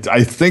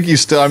 I think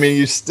he's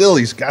still,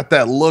 he's got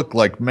that look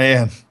like,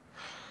 man,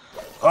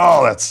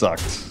 oh, that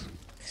sucked.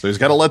 So he's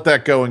got to let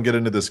that go and get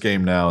into this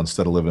game now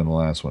instead of living in the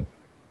last one.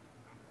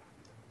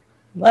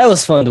 That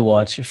was fun to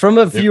watch. From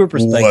a viewer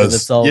perspective,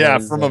 it's always... Yeah,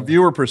 from a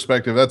viewer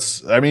perspective,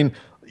 let's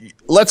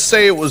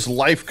say it was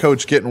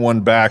Lifecoach getting one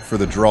back for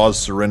the draws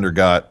Surrender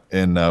got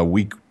in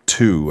week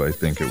 2, I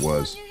think it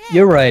was.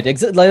 You're right.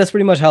 That's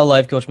pretty much how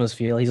Lifecoach must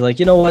feel. He's like,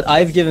 you know what?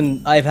 I've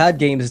had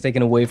games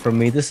taken away from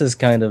me. This is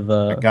kind of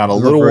a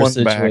reverse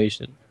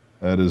situation.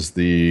 That is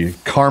the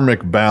karmic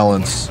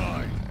balance.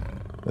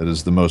 That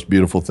is the most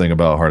beautiful thing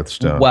about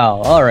Hearthstone.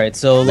 Wow. All right.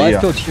 So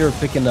Lifecoach here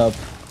picking up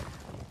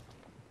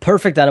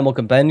perfect Animal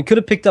Companion. Could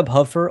have picked up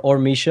Huffer or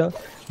Misha,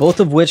 both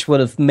of which would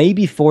have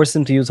maybe forced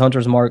him to use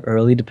Hunter's Mark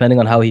early, depending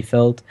on how he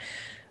felt.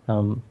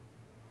 But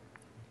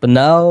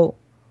now...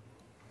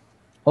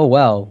 Oh,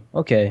 wow.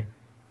 Okay.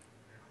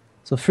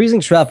 So Freezing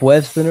Trap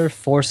Web Spinner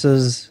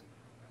forces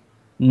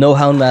no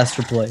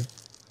Houndmaster play.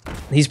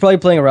 He's probably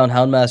playing around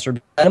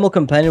Houndmaster. Animal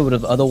Companion would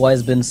have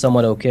otherwise been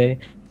somewhat okay.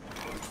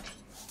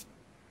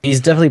 He's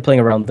definitely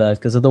playing around that,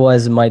 because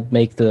otherwise it might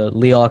make the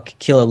Leok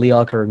kill a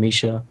Leok or a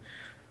Misha.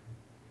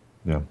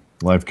 Yeah.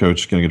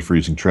 Lifecoach going to get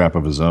Freezing Trap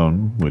of his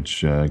own,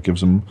 which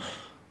gives him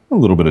a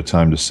little bit of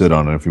time to sit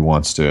on it if he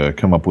wants to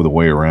come up with a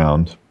way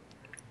around.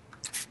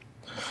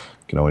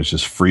 Can always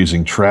just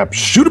Freezing Trap,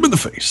 shoot him in the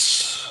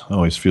face.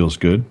 Always feels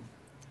good.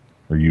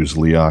 Or use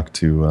Leok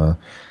to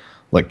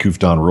let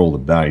Kufdon roll the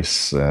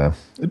dice.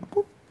 It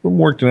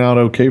worked out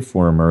okay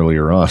for him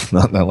earlier on.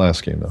 Not in that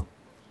last game, though.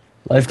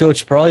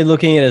 Lifecoach probably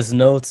looking at his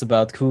notes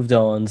about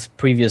Kufdon's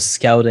previous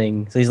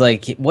scouting. So he's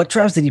like, what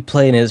traps did he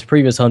play in his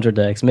previous Hunter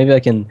decks? Maybe I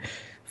can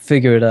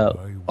figure it out.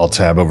 I'll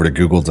tab over to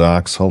Google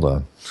Docs. Hold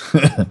on.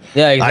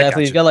 Yeah,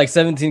 exactly. He's got like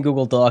 17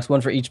 Google Docs,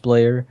 one for each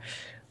player,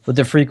 with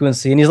the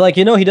frequency. And he's like,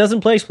 he doesn't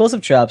play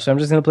explosive traps, so I'm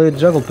just going to play the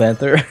Juggle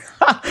Panther.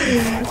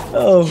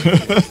 Oh.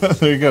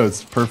 There you go.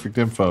 It's perfect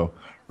info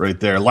right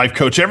there.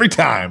 Lifecoach every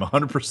time,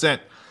 100%.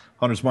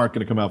 Hunter's Mark going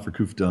to come out for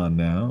Kufdon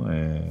now,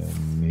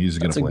 and he's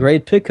going to play. That's a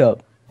great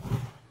pickup.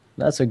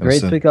 That's a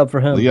great pickup for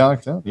him.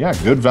 Yeah,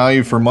 good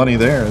value for money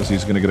there, as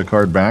he's going to get a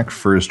card back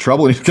for his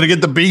trouble. He's going to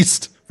get the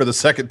Beast for the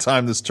second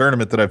time this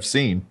tournament that I've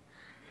seen.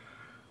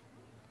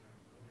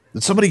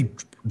 Did somebody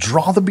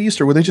draw the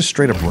Beast, or were they just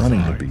straight up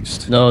running the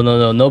Beast? No.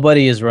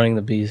 Nobody is running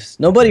the Beast.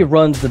 Nobody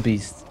runs the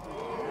Beast.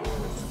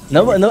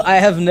 No, I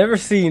have never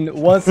seen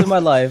once in my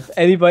life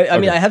anybody. I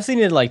mean, I have seen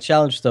it in like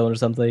Challenge Stone or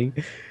something.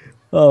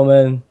 Oh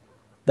man,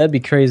 that'd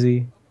be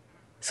crazy.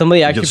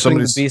 Somebody actually putting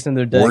the Beast in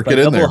their deck, like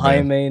double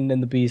high main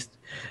and the Beast.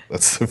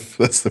 That's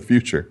the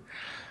future.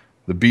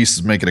 The Beast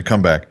is making a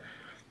comeback.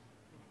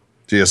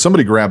 So yeah,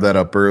 somebody grabbed that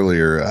up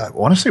earlier. I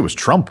want to say it was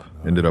Trump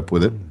ended up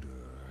with it.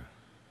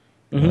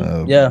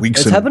 Yeah,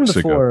 it's happened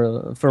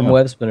before from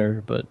Web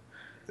Spinner, but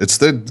it's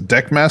the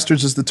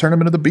Deckmasters is the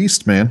tournament of the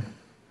Beast, man.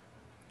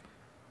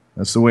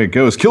 That's the way it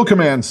goes. Kill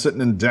Command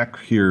sitting in deck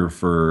here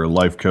for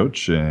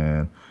Lifecoach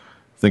and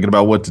thinking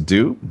about what to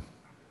do.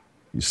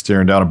 He's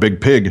staring down a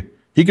big pig.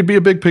 He could be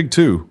a big pig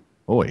too.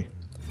 Boy.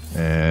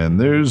 And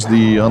there's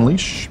the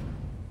Unleash.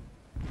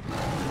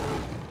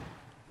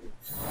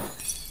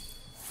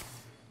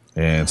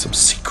 And some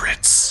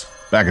secrets.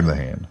 Back in the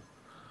hand.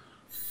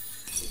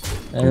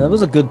 And that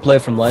was a good play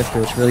from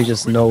Lifecoach, really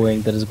just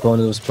knowing that his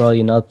opponent was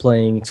probably not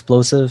playing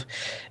explosive.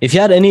 If he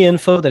had any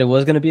info that it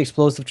was going to be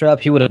explosive trap,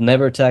 he would have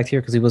never attacked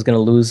here because he was going to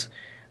lose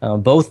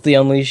both the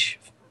Unleash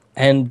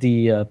and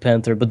the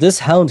Panther. But this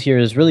Hound here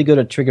is really good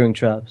at triggering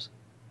traps.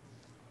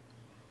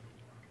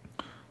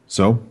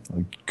 So,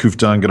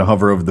 Kufdon going to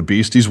hover over the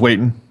Beast. He's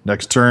waiting.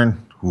 Next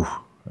turn. Ooh,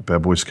 that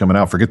bad boy's coming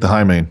out. Forget the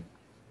high main.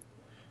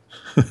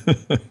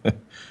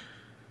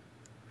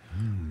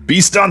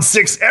 Beast on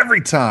 6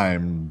 every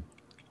time.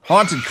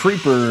 Haunted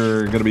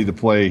Creeper going to be the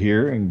play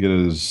here and get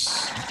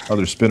his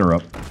other spinner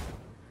up.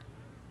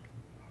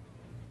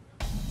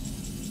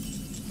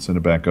 Send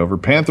it back over.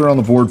 Panther on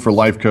the board for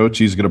Lifecoach.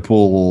 He's going to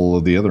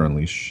pull the other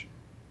Unleash.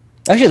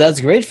 Actually,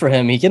 that's great for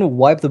him. He can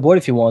wipe the board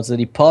if he wants it.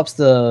 He pops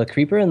the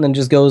Creeper and then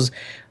just goes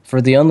for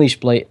the Unleash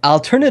play.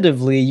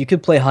 Alternatively, you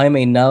could play high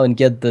main now and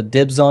get the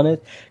dibs on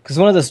it, because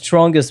one of the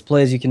strongest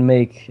plays you can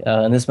make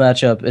in this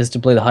matchup is to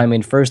play the high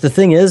main first. The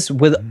thing is,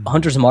 with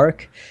Hunter's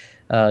Mark,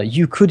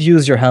 you could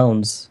use your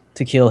Hounds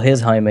to kill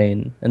his high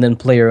main and then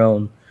play your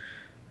own.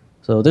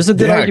 So there's a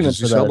good argument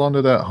for that. He's held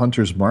onto that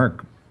Hunter's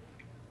Mark.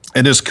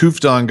 And is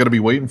Kufdon going to be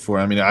waiting for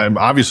it? I mean,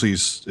 obviously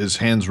his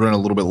hands run a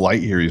little bit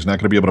light here. He's not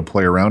going to be able to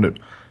play around it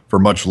for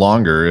much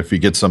longer. If he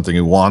gets something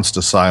he wants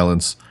to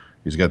silence,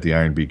 he's got the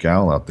Iron Beak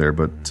Owl out there.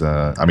 But,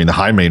 I mean, the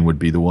high main would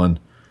be the one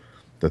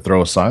to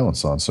throw a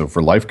silence on. So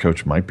for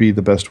Lifecoach, might be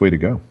the best way to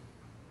go.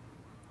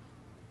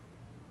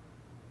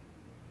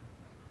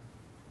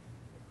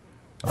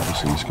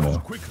 Obviously, he's going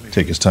to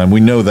take his time.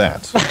 We know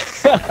that.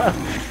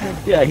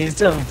 Yeah, he's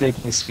definitely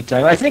taking his sweet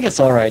time. I think it's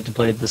all right to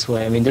play it this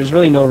way. I mean, there's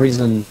really no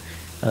reason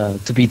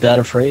to be that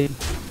afraid.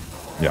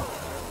 Yeah.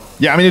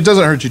 Yeah, I mean, it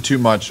doesn't hurt you too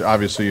much.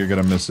 Obviously, you're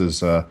going to miss his,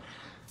 the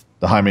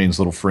high main's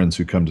little friends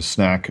who come to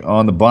snack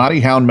on the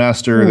body.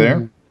 Houndmaster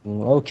there.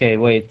 Okay,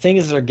 wait.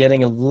 Things are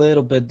getting a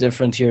little bit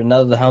different here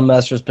now that the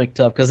Houndmaster's picked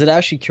up, because it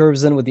actually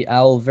curves in with the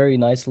Owl very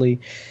nicely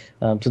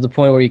to the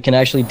point where you can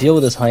actually deal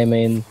with this high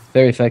main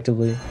very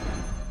effectively.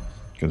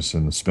 Going to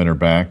send the spinner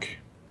back.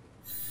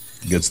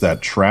 Gets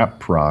that trap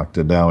procced,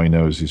 and now he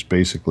knows he's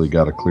basically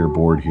got a clear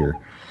board here.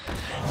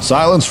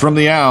 Silence from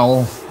the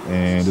Owl,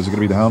 and is it going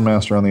to be the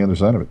Houndmaster on the other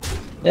side of it?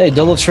 Yeah, you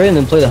double trade and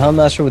then play the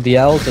Houndmaster with the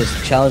Owl to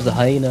challenge the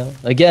Hyena.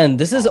 Again,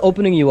 this is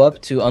opening you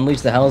up to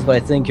unleash the Hounds, but I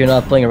think you're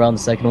not playing around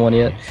the second one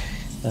yet.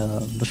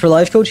 But for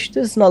Lifecoach,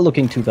 this is not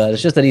looking too bad.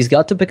 It's just that he's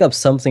got to pick up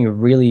something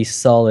really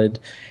solid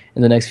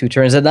in the next few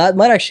turns, and that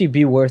might actually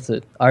be worth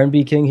it. Iron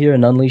Beak King here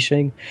and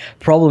unleashing.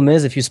 Problem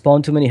is, if you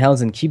spawn too many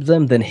Hounds and keep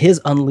them, then his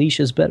unleash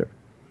is better.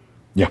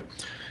 Yeah.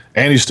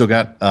 And he's still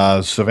got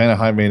Savannah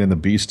High Main and the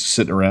Beast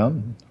sitting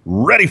around,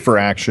 ready for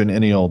action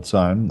any old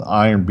time. The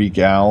Iron Beak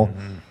Owl,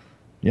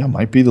 yeah,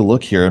 might be the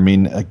look here. I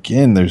mean,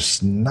 again,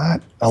 there's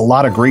not a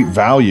lot of great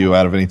value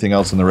out of anything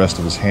else in the rest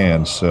of his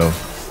hand, so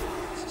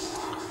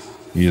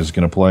he is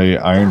going to play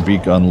Iron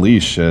Beak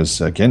Unleash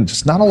as, again,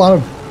 just not a lot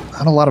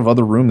of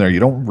other room there. You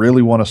don't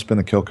really want to spin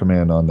the kill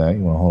command on that.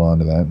 You want to hold on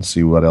to that and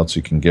see what else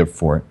you can get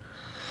for it.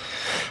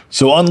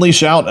 So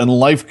Unleash out, and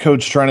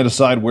Lifecoach trying to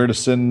decide where to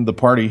send the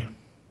party.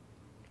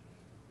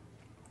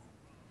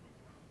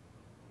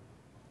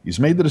 He's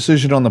made the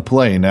decision on the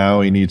play. Now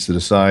he needs to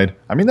decide.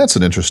 I mean, that's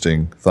an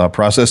interesting thought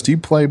process. Do you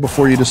play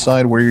before you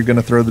decide where you're going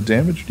to throw the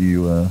damage? Do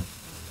you...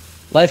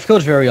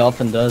 Lifecoach very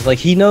often does. Like,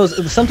 he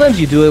knows...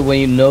 Sometimes you do it when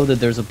you know that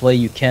there's a play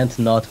you can't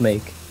not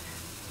make.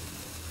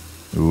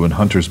 Ooh, and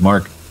Hunter's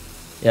Mark.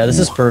 Yeah, this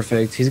is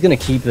perfect. He's going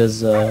to keep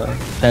his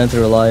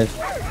Panther alive.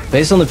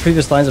 Based on the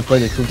previous lines of play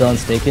that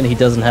Kufdon's taken, he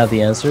doesn't have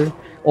the answer.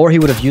 Or he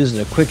would have used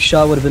it. A quick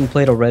shot would have been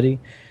played already.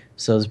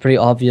 So it's pretty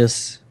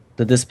obvious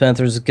that this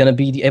Panther is going to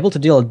be able to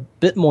deal a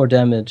bit more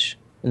damage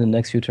in the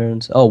next few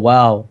turns. Oh,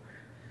 wow.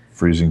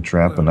 Freezing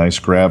Trap, a nice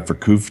grab for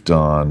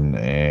Kufdon.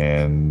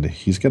 And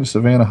he's got a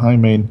Savannah High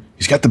Main.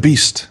 He's got the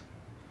Beast.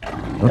 I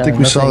don't think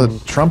we saw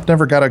that. Trump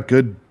never got a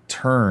good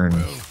turn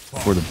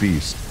for the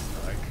Beast.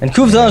 And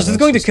Kufdon is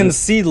going to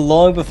concede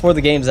long before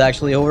the game's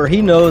actually over.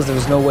 He knows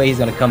there's no way he's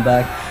going to come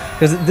back,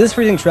 because this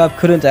Freezing Trap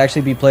couldn't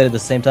actually be played at the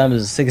same time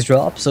as a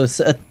 6-drop, so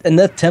it's a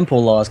net tempo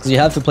loss, because you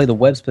have to play the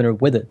Web Spinner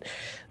with it.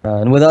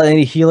 And without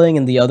any healing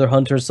and the other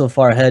Hunters so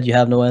far ahead, you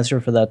have no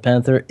answer for that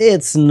Panther.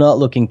 It's not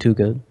looking too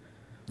good.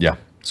 Yeah.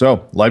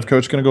 So,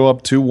 Lifecoach going to go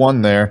up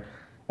 2-1 there,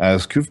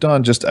 as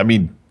Kufdon just, I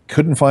mean,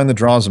 couldn't find the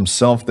draws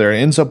himself there.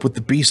 Ends up with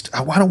the Beast.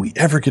 Why don't we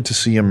ever get to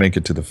see him make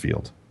it to the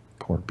field?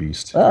 Poor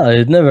Beast.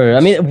 It never.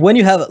 I mean, when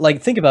you have,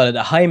 like, think about it,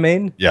 a high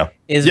main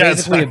is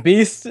basically a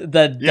Beast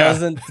that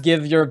doesn't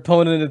give your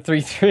opponent a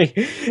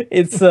 3-3.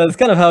 It's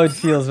kind of how it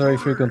feels very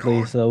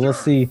frequently. So we'll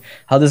see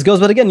how this goes.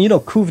 But again, you know,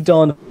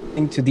 Kufdon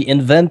to the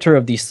inventor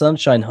of the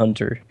Sunshine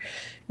Hunter. You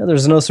know,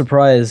 there's no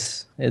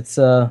surprise. It's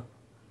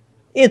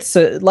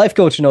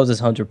Lifecoach knows his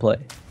Hunter play.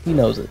 He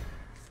knows it.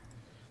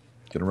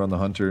 Gonna run the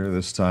Hunter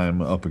this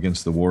time up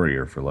against the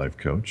Warrior for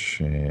Lifecoach,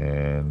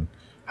 and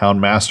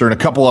Houndmaster and a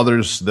couple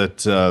others that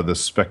the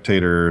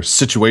spectator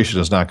situation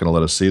is not going to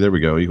let us see. There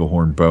we go.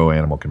 Eaglehorn Bow,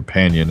 Animal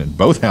Companion, and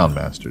both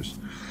Houndmasters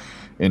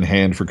in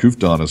hand for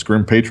Kufdon as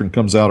Grim Patron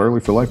comes out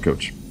early for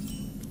Lifecoach.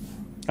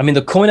 I mean,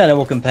 the coin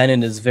Animal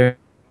Companion is very...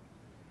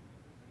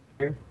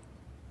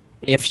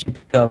 If you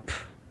pick up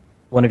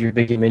one of your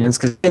big minions,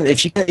 because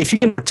if you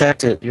can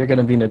protect it, you're going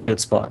to be in a good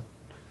spot.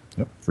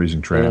 Yep,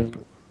 Freezing Trap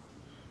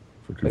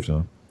for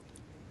Kufdon.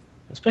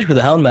 Especially with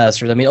the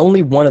Houndmasters. I mean,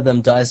 only one of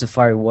them dies to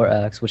Fiery War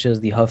Axe, which is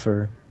the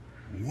Huffer.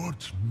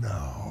 What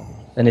now?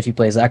 And if he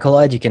plays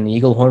Acolyte, you can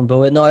Eaglehorn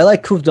Bow it. No, I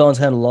like Kufdon's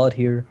hand a lot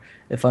here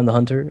if I'm the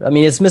Hunter. I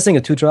mean, it's missing a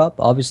 2-drop,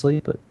 obviously,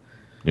 but...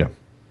 Yeah.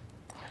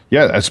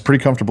 Yeah, that's a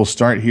pretty comfortable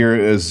start here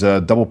as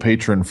double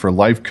patron for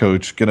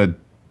Lifecoach. Gonna,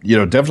 you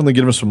know, definitely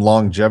give him some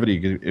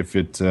longevity if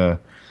it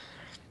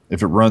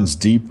runs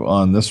deep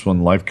on this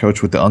one.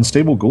 Lifecoach with the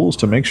unstable ghouls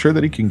to make sure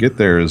that he can get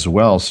there as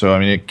well. So I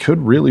mean, it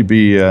could really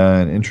be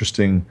an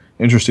interesting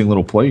interesting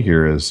little play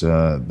here is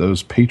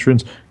those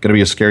patrons going to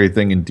be a scary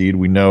thing indeed.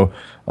 We know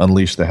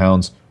Unleash the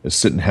Hounds is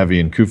sitting heavy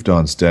in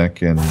Kufdon's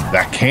deck, and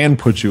that can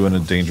put you in a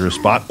dangerous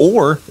spot.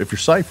 Or if you're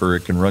Cypher,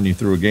 it can run you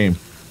through a game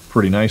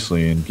pretty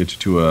nicely and get you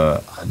to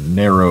a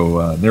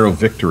narrow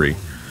victory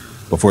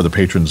before the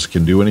patrons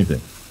can do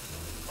anything.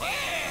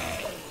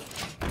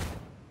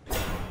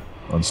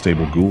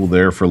 Unstable Ghoul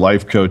there for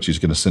Lifecoach. He's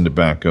going to send it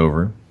back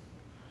over.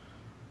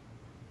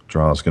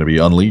 Draw is going to be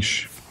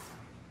Unleash.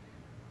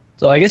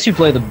 So I guess you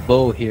play the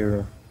bow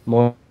here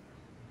more.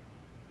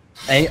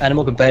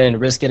 Animal Companion,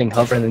 risk getting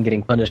hover and then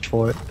getting punished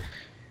for it.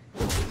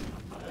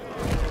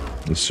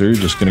 Yes, sir.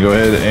 Just going to go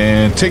ahead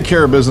and take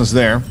care of business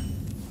there.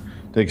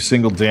 Take a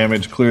single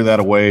damage, clear that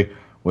away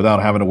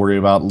without having to worry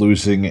about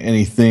losing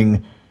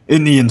anything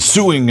in the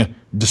ensuing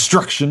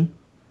destruction.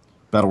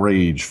 Battle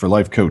Rage for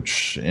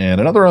Lifecoach.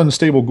 And another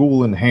Unstable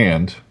Ghoul in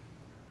hand.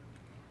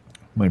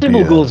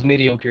 Unstable Ghoul's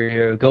mediocre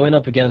here. Going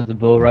up against the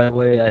bow right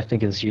away, I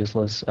think is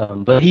useless.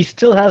 But he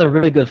still has a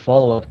really good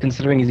follow-up,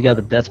 considering he's got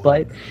the Death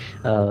Bite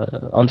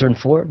on turn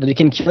 4 that he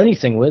can kill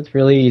anything with,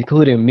 really,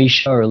 including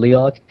Misha or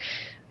Leok.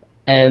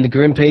 And the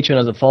Grim Patron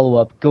as a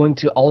follow-up, going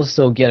to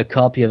also get a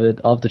copy of it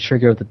off the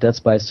trigger of the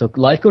Death Bite. So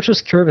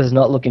Lifecoach's curve is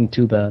not looking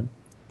too bad.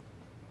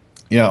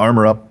 Yeah,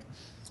 armor up.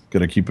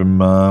 Gonna keep him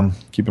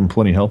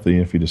plenty healthy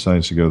if he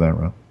decides to go that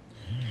route.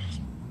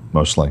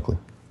 Most likely.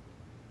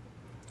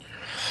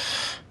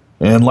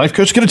 And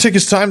Lifecoach going to take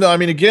his time, though. I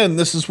mean, again,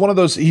 this is one of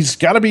those... He's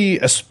got to be,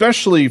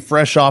 especially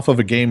fresh off of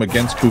a game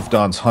against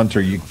Kufdon's Hunter,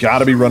 you got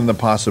to be running the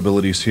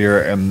possibilities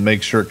here and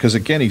make sure... Because,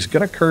 again, he's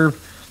going to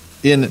curve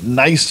in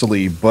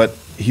nicely, but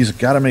he's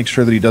got to make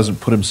sure that he doesn't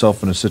put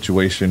himself in a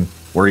situation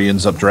where he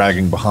ends up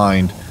dragging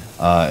behind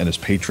and his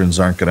patrons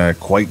aren't going to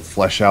quite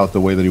flesh out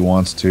the way that he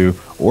wants to.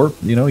 Or,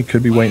 you know, he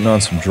could be waiting on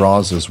some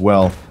draws as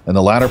well. In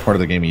the latter part of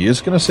the game, he is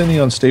going to send the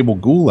Unstable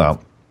Ghoul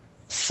out.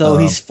 So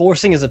he's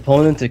forcing his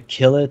opponent to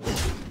kill it.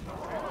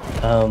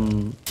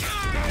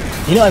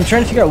 You know, I'm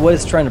trying to figure out what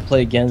he's trying to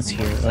play against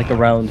here, like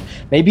around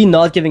maybe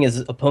not giving his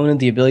opponent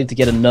the ability to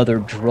get another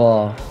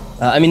draw.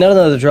 I mean, not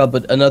another draw,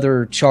 but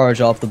another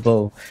charge off the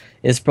bow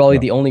is probably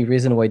the only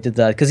reason why he did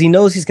that, because he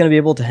knows he's going to be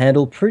able to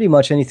handle pretty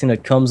much anything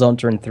that comes on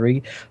turn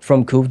 3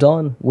 from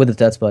Kufdon with the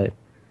Death Bite.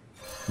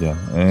 Yeah,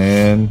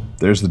 and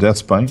there's the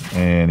Death Bite,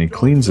 and he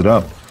cleans it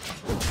up.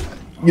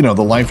 You know,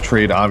 the life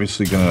trade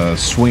obviously going to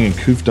swing in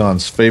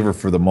Kufdon's favor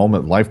for the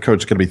moment. Lifecoach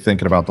going to be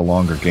thinking about the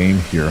longer game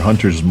here.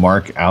 Hunter's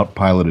Mark,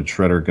 out-piloted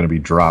Shredder, going to be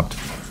dropped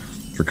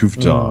for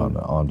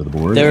Kufdon onto the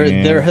board.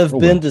 There have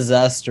been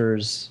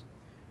disasters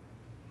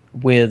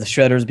with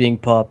Shredders being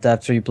popped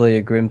after you play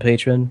a Grim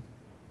Patron.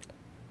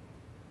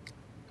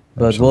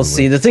 But absolutely. We'll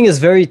see. The thing is,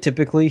 very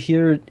typically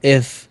here,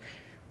 if,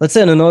 let's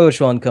say an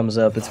Anoyochwan comes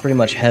up, it's pretty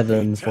much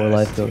heaven for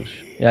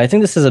Lifecoach. Yeah, I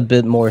think this is a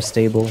bit more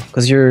stable,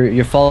 because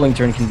your following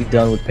turn can be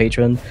done with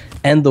Patron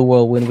and the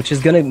Whirlwind, which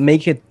is going to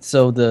make it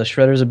so the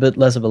Shredder's a bit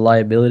less of a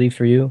liability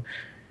for you.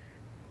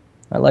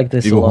 I like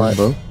this a lot.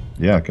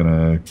 Yeah, going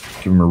to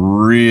give him a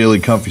really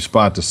comfy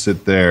spot to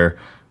sit there.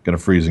 Going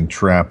to Freezing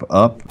Trap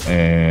up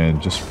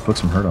and just put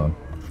some hurt on.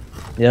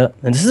 Yeah,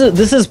 and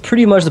this is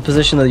pretty much the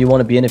position that you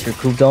want to be in if you're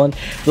Kufdon.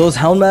 Those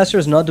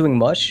Houndmasters not doing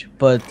much,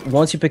 but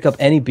once you pick up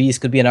any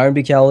beast, could be an Iron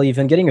Beak Owl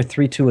even, getting a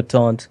 3-2 with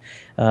Taunt.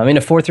 I mean,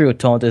 a 4-3 with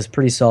Taunt is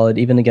pretty solid,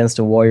 even against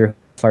a Warrior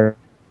Fire.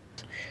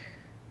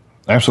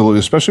 Absolutely,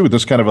 especially with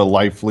this kind of a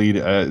life lead.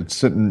 It's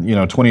sitting, you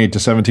know,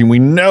 28-17. We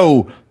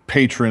know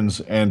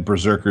Patrons and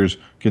Berserkers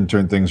can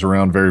turn things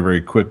around very,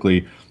 very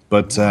quickly.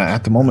 But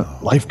at the moment,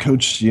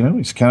 Lifecoach, you know,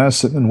 he's kind of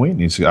sitting and waiting.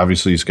 He's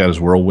got his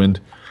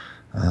Whirlwind.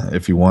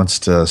 If he wants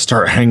to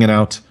start hanging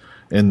out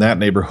in that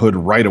neighborhood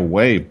right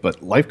away.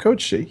 But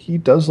Lifecoach, he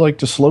does like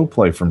to slow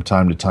play from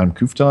time to time.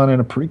 Kufdon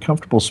in a pretty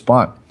comfortable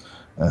spot.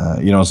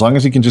 You know, as long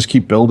as he can just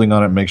keep building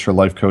on it, make sure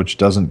Lifecoach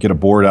doesn't get a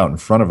board out in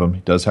front of him.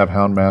 He does have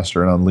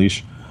Houndmaster and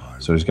Unleash,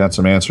 so he's got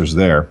some answers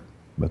there.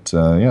 But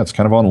yeah, it's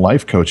kind of on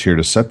Lifecoach here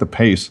to set the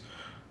pace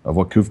of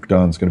what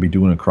Kufdon's going to be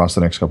doing across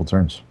the next couple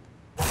turns.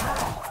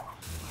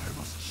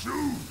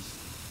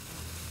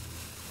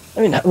 I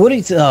mean, what do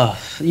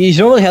you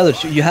normally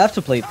you have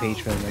to play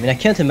Patron. I mean, I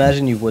can't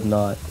imagine you would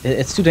not.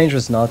 It's too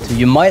dangerous not to.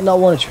 You might not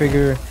want to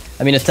trigger,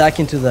 I mean, attack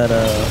into that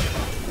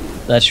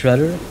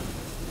Shredder.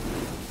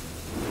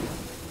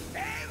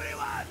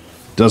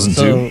 Doesn't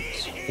do.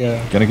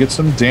 Yeah. Gonna get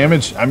some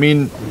damage. I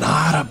mean,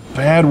 not a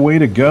bad way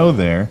to go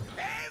there.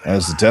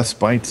 As the Death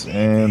Bite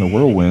and the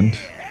Whirlwind.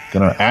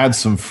 Gonna add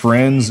some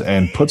friends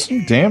and put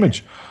some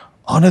damage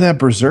onto that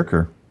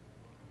Berserker.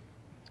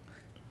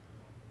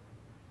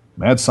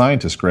 Mad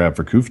Scientist grab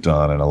for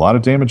Kufdon, and a lot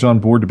of damage on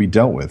board to be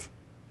dealt with.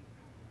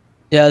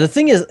 Yeah, the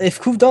thing is,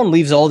 if Kufdon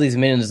leaves all these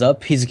minions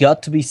up, he's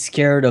got to be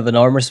scared of an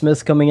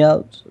Armorsmith coming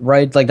out,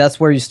 right? Like, that's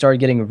where you start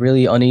getting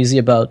really uneasy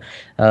about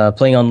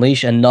playing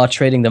Unleash and not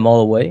trading them all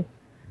away.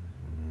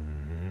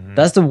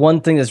 That's the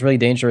one thing that's really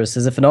dangerous,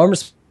 is if an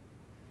Armorsmith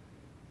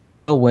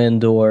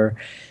wind or,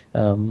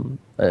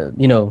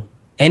 you know,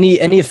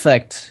 any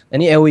effect,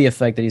 any AoE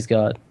effect that he's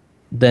got,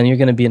 then you're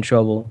going to be in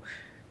trouble.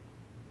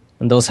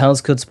 And those hounds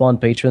could spawn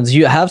patrons.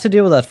 You have to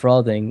deal with that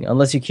frauding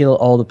unless you kill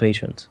all the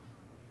patrons.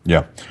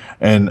 Yeah.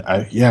 And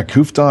yeah,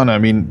 Kufdon, I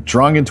mean,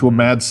 drawing into a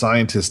mad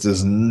scientist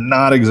is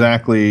not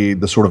exactly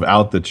the sort of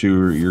out that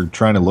you're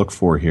trying to look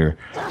for here.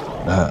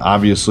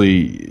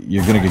 Obviously,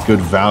 you're going to get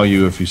good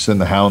value if you send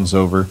the hounds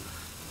over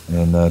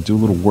and do a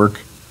little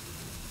work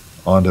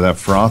onto that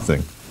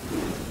frothing.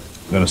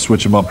 Going to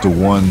switch him up to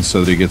 1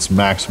 so that he gets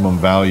maximum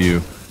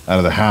value out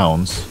of the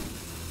hounds.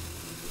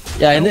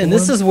 Yeah, and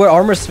this is where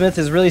Armor Smith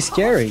is really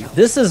scary.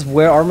 This is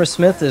where Armor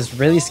Smith is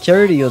really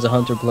scary to you as a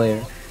hunter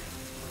player.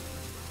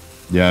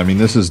 Yeah, I mean,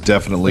 this is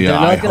definitely,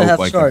 I hope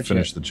I can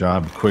finish the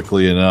job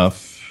quickly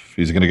enough.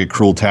 He's going to get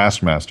Cruel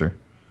Taskmaster.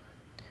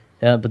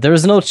 Yeah, but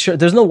there's no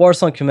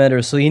Warsong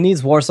Commander, so he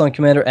needs Warsong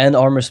Commander and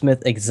Armor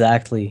Smith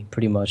exactly,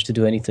 pretty much, to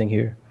do anything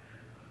here.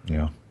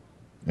 Yeah.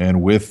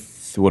 And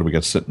with, what do we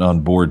got sitting on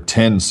board?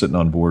 10 sitting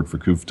on board for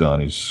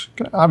Kufdon. He's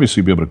going to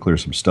obviously be able to clear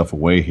some stuff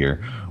away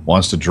here.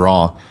 Wants to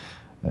draw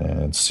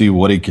and see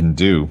what he can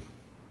do.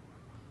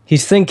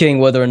 He's thinking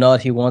whether or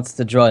not he wants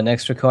to draw an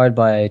extra card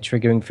by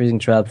triggering Freezing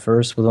Trap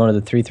first with one of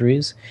the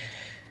 3/3s.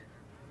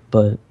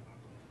 But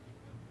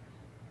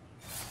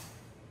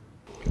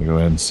gonna go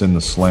ahead and send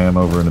the slam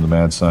over into the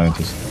Mad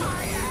Scientist.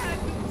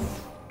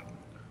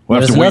 We'll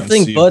there's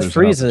nothing but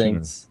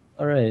freezing.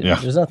 Alright, yeah.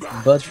 There's nothing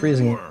but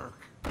freezing.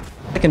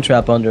 Second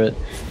trap under it.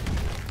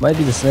 Might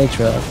be the snake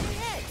trap.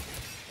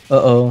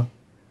 Uh-oh.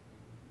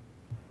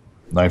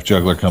 Knife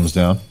Juggler comes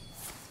down.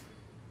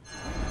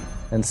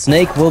 And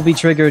Snake will be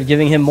triggered,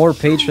 giving him more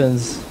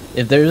patrons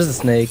if there is a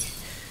Snake.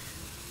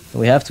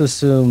 We have to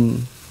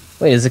assume...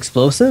 Wait, is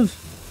Explosive?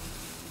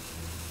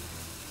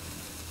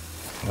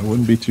 That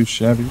wouldn't be too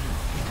shabby.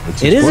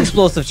 It is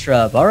Explosive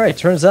Trap. Alright,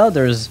 turns out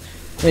there's...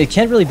 it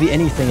can't really be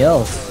anything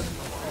else.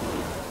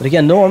 But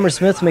again, no Armor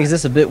Smith makes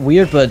this a bit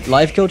weird, but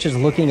Lifecoach is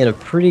looking at a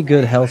pretty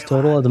good health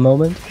total at the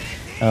moment.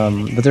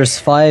 But there's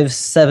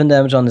 5-7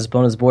 damage on his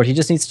bonus board. He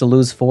just needs to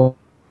lose 4.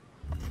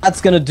 That's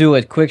gonna do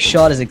it. Quick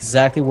Shot is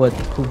exactly what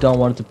Kufdon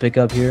wanted to pick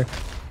up here.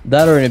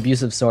 That or an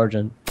Abusive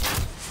Sergeant.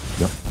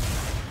 Yep.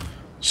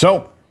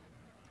 So,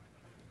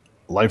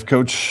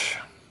 Lifecoach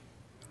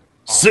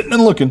sitting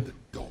and looking.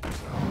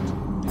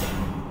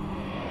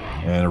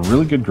 And a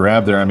really good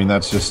grab there. I mean,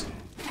 that's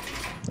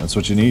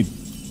what you need.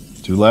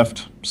 2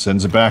 left.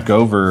 Sends it back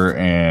over,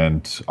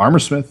 and Armor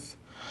Smith.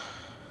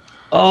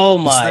 Oh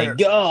my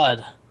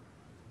god.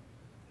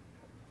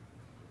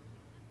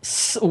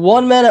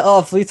 1 mana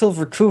off lethal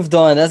for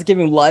Kufdon. That's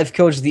giving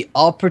Lifecoach the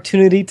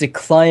opportunity to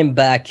climb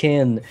back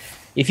in.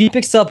 If he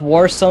picks up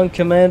Warsong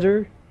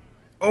Commander...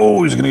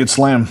 oh, he's going to get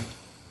slammed.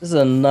 This is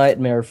a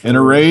nightmare for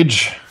Inner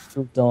Rage.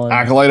 Kufdon.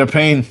 Acolyte of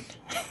Pain.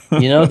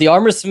 You know, the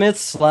Armor Smith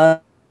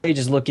slash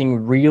is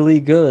looking really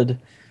good.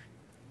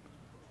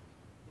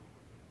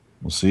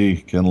 We'll see.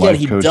 Can Lifecoach...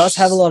 he does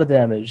have a lot of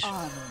damage.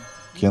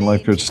 Can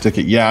Lifecoach stick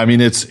it? Yeah, I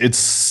mean, it's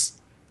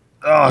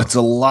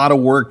a lot of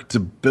work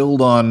to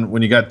build on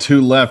when you got 2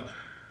 left.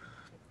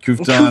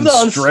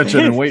 Kufdon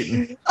stretching and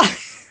waiting.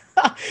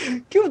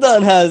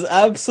 Kufdon has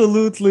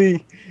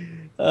absolutely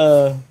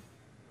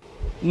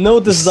no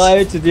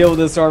desire to deal with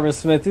this Armor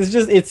Smith.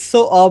 It's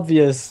so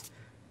obvious.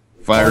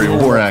 Fiery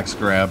War Axe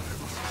grab.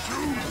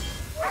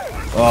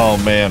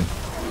 Oh man,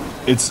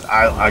 it's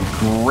a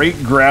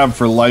great grab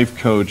for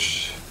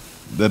Lifecoach.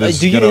 That is.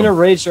 Do you Inner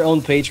Rage your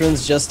own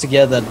patrons just to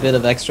get that bit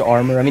of extra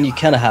armor? I mean, you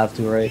kind of have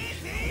to, right?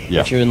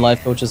 Yeah. If you're in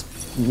Lifecoach's,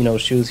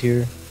 shoes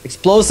here.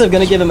 Explosive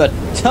gonna give him a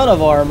ton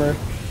of armor.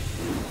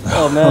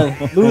 Oh man,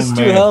 lose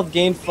 2 health,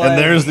 gain 5. And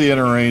there's the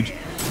Inner Rage.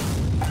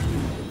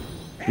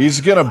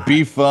 He's gonna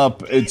beef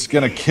up. It's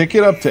gonna kick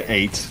it up to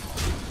 8.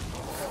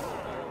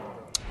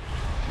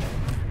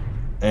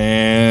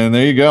 And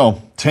there you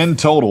go, 10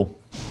 total.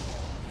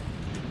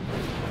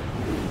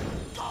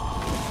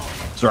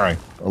 Sorry,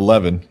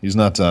 11. He's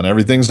not done.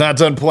 Everything's not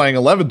done playing.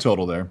 11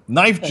 total there.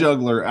 Knife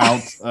Juggler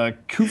out.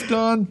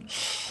 Kufdon.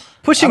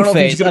 Pushing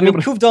face. I mean,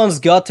 Kufdon's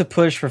got to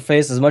push for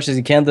face as much as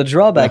he can. The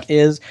drawback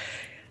is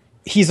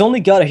he's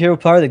only got a hero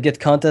power that gets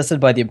contested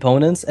by the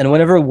opponents, and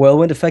whenever a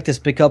Whirlwind effect is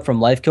picked up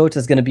from Lifecoach,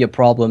 it's going to be a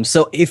problem.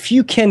 So if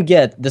you can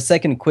get the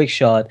second Quick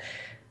Shot,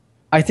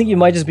 I think you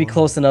might just be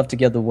close enough to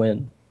get the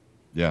win.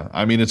 Yeah,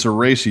 I mean, it's a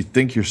race you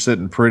think you're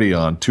sitting pretty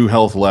on. 2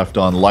 health left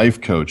on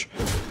Lifecoach.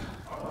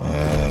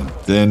 And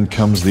then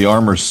comes the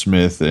Armor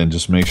Smith and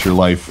just makes your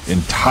life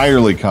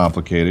entirely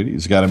complicated.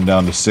 He's got him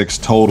down to 6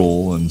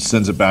 total and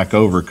sends it back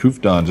over.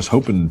 Kufdon just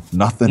hoping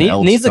nothing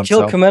else needs a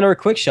kill out. commander or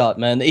Quick Shot,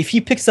 man. If he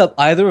picks up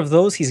either of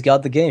those, he's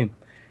got the game.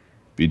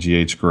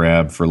 BGH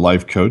grab for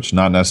Lifecoach.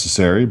 Not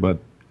necessary, but,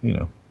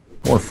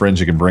 more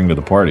friends you can bring to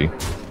the party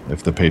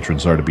if the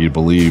patrons are to be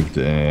believed.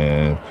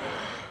 And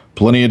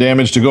plenty of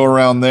damage to go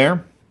around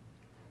there.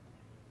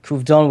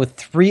 Kufdon with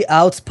 3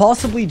 outs,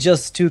 possibly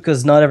just 2,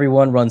 because not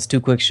everyone runs 2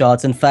 Quick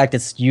Shots. In fact,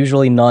 it's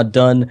usually not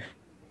done.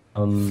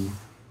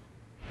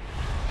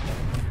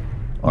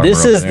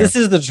 This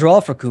is the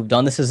draw for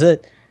Kufdon. This is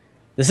it.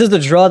 This is the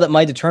draw that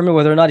might determine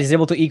whether or not he's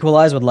able to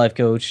equalize with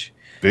Lifecoach.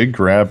 Big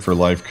grab for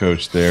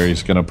Lifecoach there.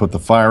 He's going to put the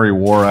Fiery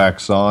War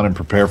Axe on and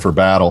prepare for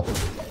battle.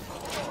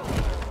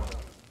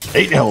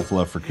 8 health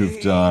left for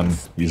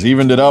Kufdon. He's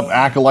evened it up.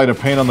 Acolyte of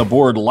Pain on the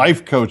board.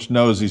 Lifecoach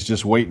knows he's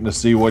just waiting to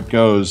see what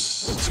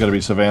goes. It's going to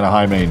be Savannah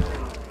High Main.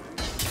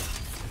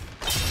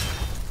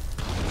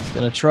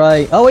 Gonna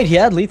try. Oh wait, he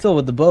had lethal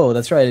with the bow.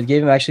 That's right. It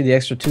gave him actually the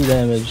extra 2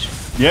 damage.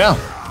 Yeah.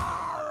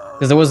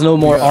 Because there was no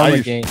more armor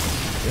gain.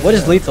 What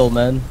is lethal,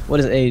 man? What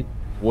is 8?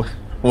 What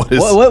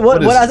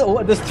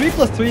does 3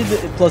 plus 3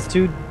 plus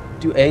 2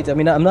 do 8? I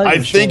mean, I'm not. Even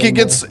I think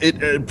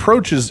it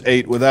approaches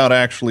 8 without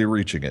actually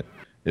reaching it.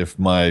 If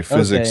my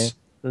physics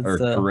are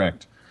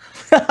correct.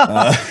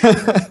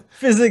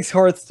 Physics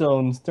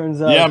Hearthstone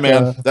turns out. Yeah,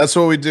 man, that's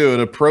what we do. It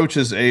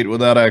approaches 8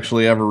 without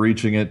actually ever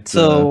reaching it.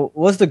 So,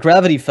 what's the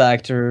gravity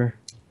factor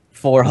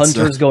for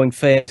hunters going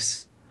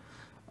face?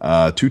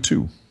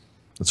 2-2.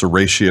 It's a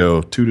ratio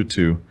of 2 to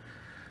 2,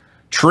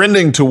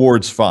 trending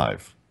towards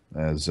 5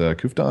 as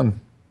Kufdon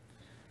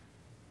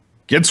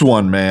gets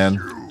one,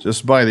 man,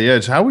 just by the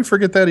edge. How we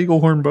forget that Eagle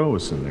Horn bow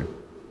was in there?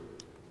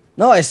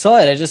 No, I saw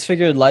it. I just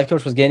figured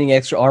Lifecoach was gaining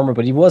extra armor,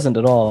 but he wasn't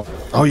at all.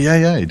 Oh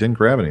yeah, he didn't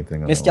grab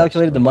anything.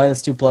 Miscalculated the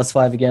 -2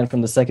 +5 again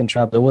from the second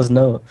trap. There was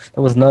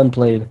none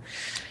played.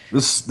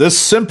 This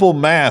simple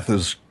math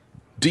is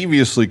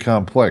deviously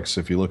complex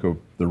if you look at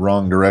the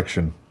wrong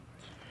direction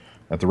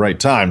at the right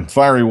time.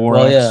 Fiery War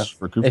Axe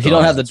for Kufdon. If you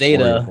don't have the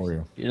data,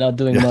 you're not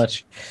doing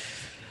much.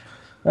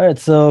 All right,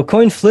 so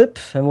coin flip,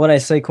 and when I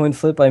say coin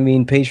flip, I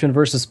mean patron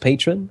versus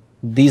patron.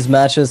 These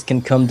matches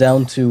can come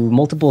down to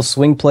multiple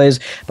swing plays,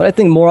 but I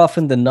think more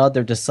often than not,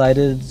 they're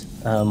decided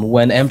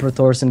when Emperor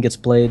Thorson gets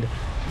played.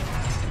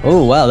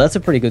 Oh, wow, that's a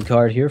pretty good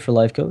card here for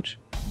Lifecoach.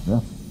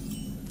 Yeah.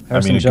 I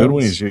mean, a good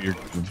one is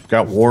you've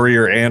got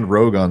Warrior and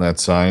Rogue on that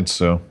side,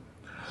 so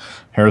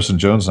Harrison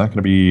Jones not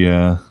going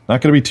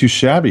to be too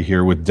shabby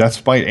here with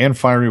Deathbite and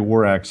Fiery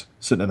War Axe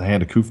sitting in the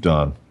hand of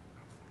Kufdon.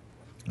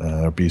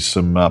 There'll be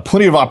some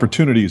plenty of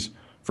opportunities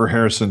for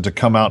Harrison to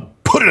come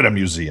out, put it in a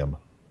museum.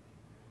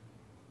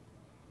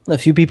 A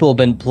few people have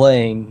been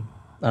playing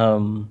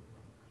the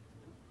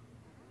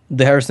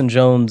Harrison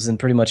Jones in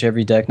pretty much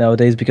every deck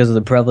nowadays because of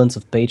the prevalence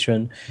of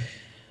Patron.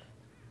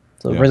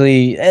 So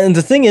really, and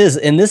the thing is,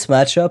 in this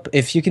matchup,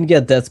 if you can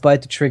get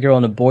Deathbite to trigger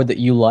on a board that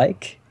you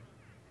like,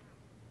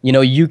 you know,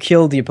 you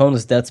kill the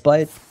opponent's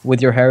Deathbite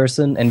with your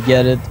Harrison and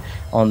get it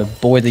on a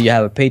board that you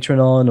have a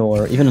Patron on,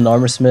 or even an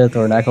Armorsmith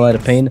or an Acolyte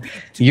of Pain,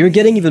 you're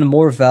getting even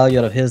more value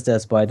out of his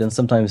Deathbite than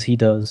sometimes he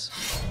does.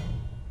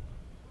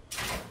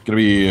 Going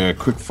to be a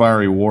quick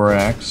Fiery War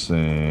Axe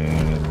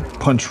and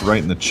punch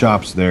right in the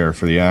chops there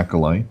for the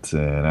Acolyte.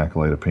 And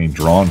Acolyte of Pain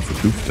drawn for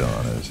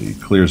Kufdon as he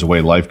clears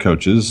away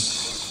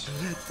Lifecoaches.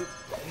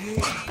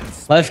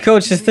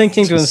 Lifecoach is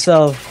thinking to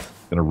himself,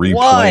 gonna replay.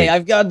 Why?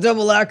 I've got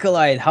double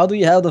Acolyte. How do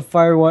you have the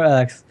Fiery War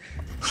Axe?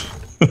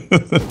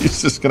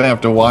 He's just going to have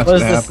to watch it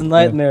happen. What is this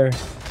nightmare?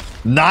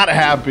 Not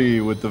happy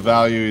with the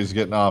value he's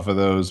getting off of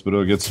those, but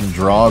he'll get some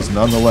draws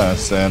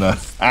nonetheless. And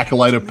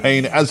Acolyte of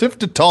Pain, as if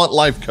to taunt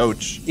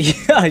Lifecoach.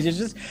 Yeah, you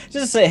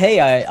just say,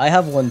 hey, I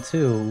have one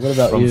too. What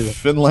about you? From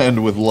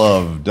Finland with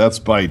love,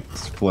 Deathbite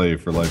play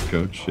for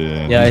Lifecoach.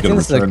 And yeah, he's I think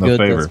this is a good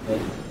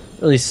Deathbite.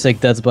 Really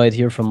sick Deathbite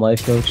here from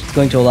Lifecoach. It's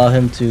going to allow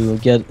him to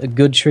get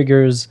good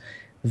triggers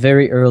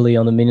very early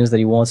on the minions that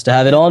he wants to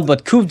have it on,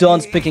 but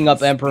Kufdon's picking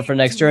up Emperor for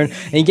next turn,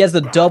 and he gets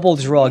the double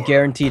draw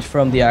guaranteed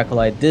from the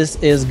Acolyte. This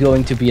is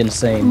going to be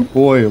insane.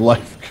 Boy,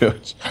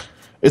 Lifecoach.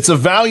 It's a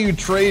value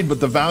trade,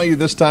 but the value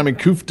this time in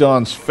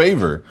Kufdon's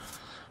favor.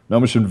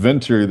 Gnomish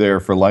Inventor there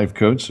for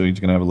Lifecoach, so he's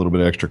going to have a little bit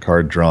of extra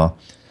card draw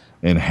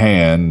in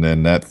hand,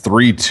 and that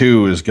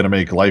 3-2 is going to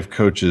make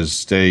Lifecoach's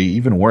stay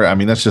even worse. I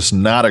mean, that's just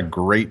not a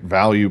great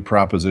value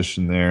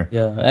proposition there.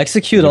 Yeah,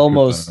 Execute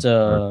almost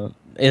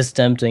is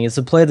tempting. It's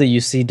a play that you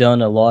see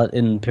done a lot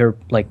in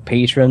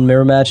patron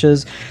mirror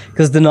matches,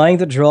 because denying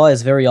the draw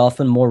is very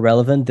often more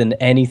relevant than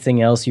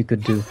anything else you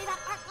could do.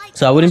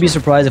 So I wouldn't be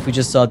surprised if we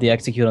just saw the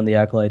Execute on the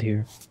Acolyte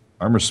here.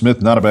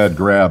 Armorsmith, not a bad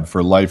grab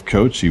for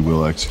Lifecoach. He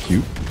will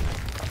execute.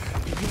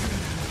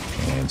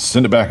 And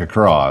send it back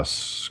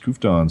across.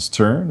 Kufdon's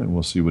turn, and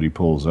we'll see what he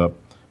pulls up.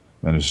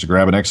 Manages to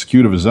grab an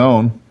Execute of his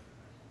own.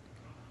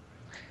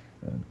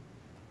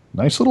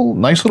 Nice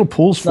little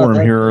pulls for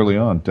him here early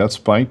on.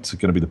 Deathbite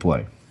going to be the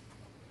play.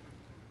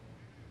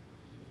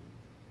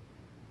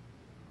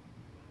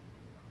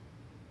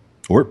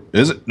 Or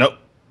is it? Nope.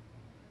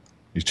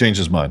 He's changed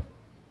his mind.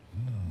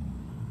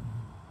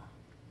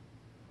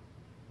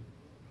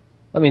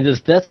 I mean,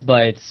 this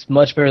Deathbite's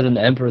much better than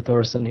Emperor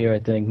Thorson here, I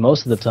think,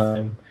 most of the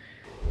time.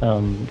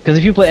 Because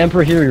if you play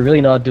Emperor here, you're really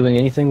not doing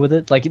anything with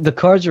it. Like, the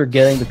cards you're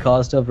getting the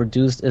cost of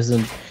reduced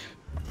isn't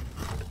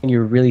and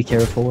you really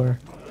care for.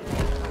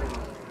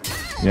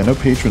 Yeah, no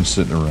patrons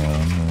sitting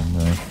around.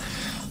 And,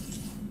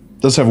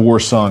 does have War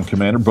Song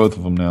Commander, both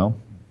of them now.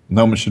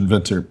 Gnomish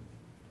Inventor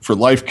for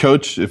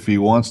Lifecoach if he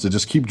wants to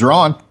just keep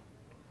drawing.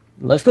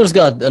 Lifecoach's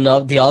got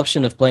the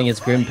option of playing his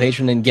Grim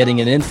Patron and getting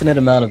an infinite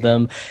amount of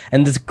them.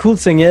 And the cool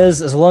thing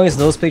is, as long as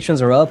those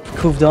patrons are up,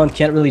 Kufdon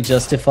can't really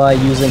justify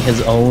using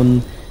his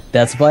own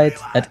Deathbite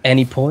at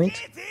any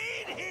point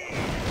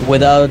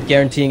without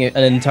guaranteeing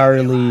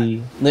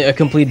a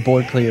complete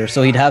board clear.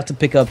 So he'd have to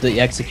pick up the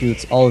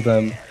Executes, all of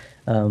them,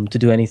 to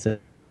do anything.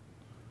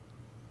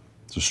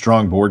 It's a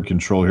strong board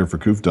control here for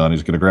Kufdon.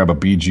 He's going to grab a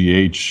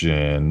BGH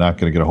and not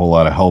going to get a whole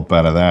lot of help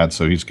out of that.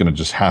 So he's going to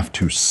just have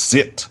to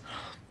sit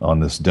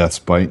on this Death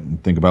Spite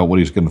and think about what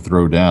he's going to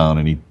throw down.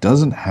 And he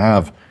doesn't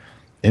have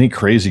any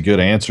crazy good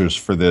answers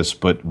for this.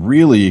 But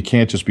really, you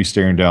can't just be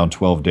staring down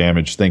 12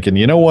 damage thinking,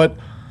 you know what?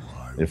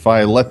 If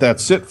I let that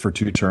sit for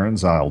 2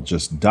 turns, I'll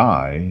just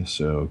die.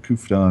 So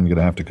Kufdon going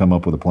to have to come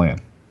up with a plan.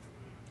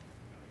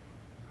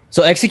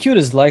 So execute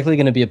is likely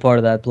going to be a part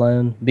of that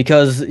plan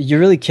because you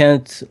really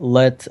can't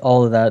let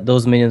all of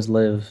those minions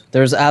live.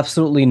 There's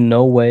absolutely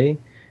no way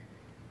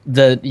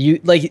that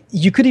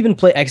you could even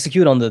play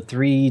execute on the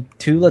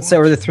 3-2, let's say,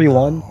 or the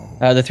 3-1,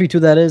 the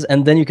 3-2 that is,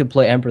 and then you could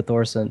play Emperor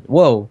Thorson.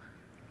 Whoa,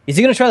 is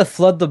he going to try to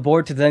flood the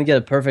board to then get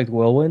a perfect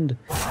whirlwind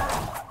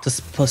to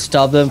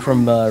stop them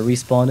from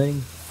respawning?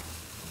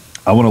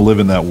 I want to live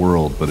in that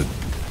world, but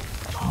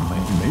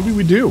maybe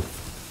we do.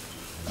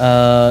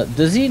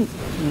 Does he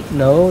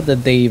know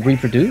that they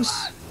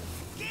reproduce?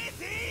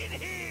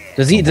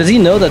 Does he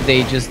know that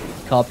they just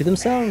copy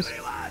themselves?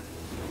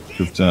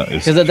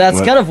 Because that's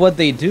kind of what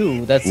they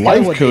do. That's kind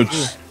of what they do.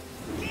 Lifecoach,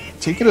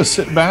 taking a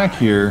sit back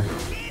here.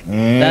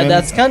 And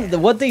that's kind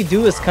of what they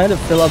do is kind of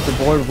fill up the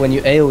board when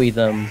you AoE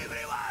them.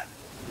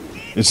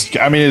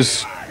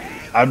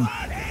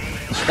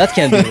 That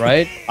can't be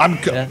right.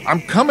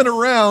 I'm coming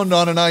around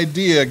on an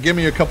idea. Give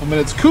me a couple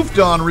minutes.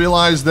 Kufdon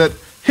realized that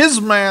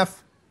his math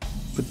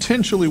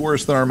potentially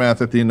worse than our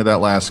math at the end of that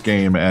last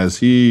game as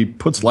he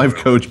puts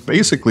Lifecoach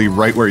basically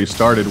right where he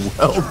started.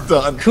 Well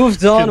done.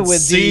 Kufdon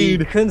with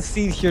the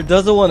concede here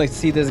doesn't want to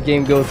see this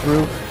game go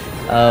through.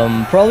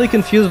 Probably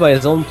confused by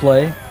his own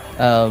play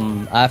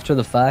after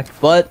the fact,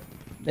 but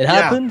it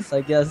happens.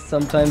 I guess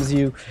sometimes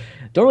you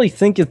don't really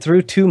think it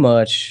through too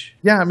much.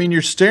 Yeah, I mean,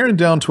 you're staring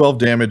down 12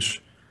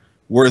 damage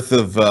worth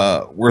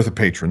of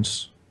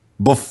patrons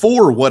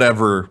before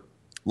whatever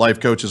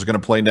Lifecoach is going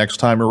to play next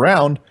time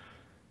around.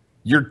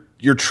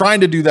 You're trying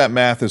to do that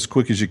math as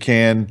quick as you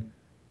can.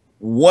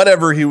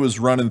 Whatever he was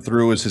running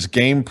through as his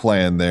game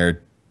plan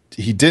there,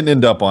 he didn't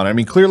end up on it. I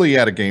mean, clearly he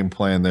had a game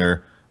plan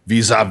there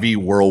vis-a-vis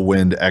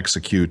Whirlwind,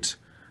 Execute,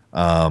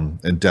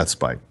 and Death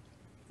Spite.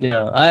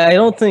 Yeah, I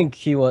don't think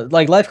he was.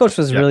 Like, Lifecoach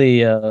was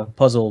really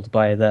puzzled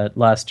by that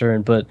last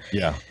turn, but...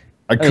 Yeah.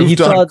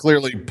 Kufdon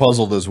clearly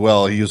puzzled as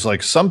well. He was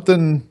like,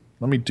 something...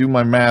 Let me do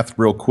my math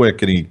real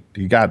quick, and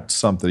he got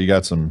something. He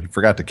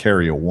forgot to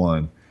carry a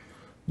 1,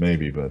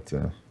 maybe, but...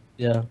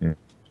 Yeah.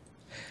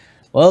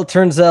 Well, it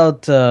turns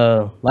out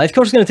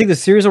Lifecoach is going to take the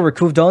series over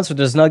Kufdon, so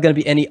there's not going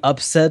to be any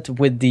upset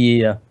with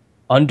the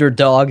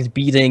underdog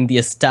beating the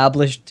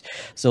established.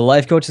 So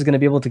Lifecoach is going to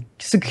be able to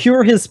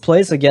secure his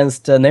place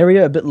against an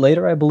area a bit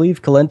later, I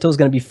believe. Kalento is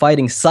going to be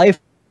fighting Cypher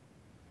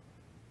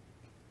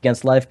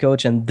against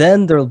Lifecoach, and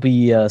then there'll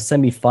be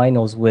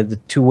semifinals with the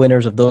 2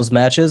 winners of those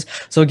matches.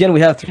 So again,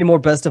 we have 3 more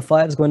best of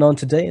 5s going on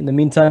today. In the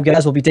meantime,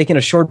 guys, we'll be taking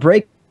a short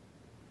break.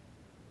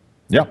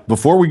 Yeah,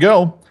 before we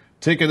go,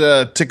 take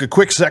a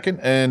quick second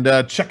and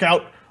check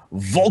out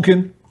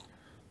Vulcun,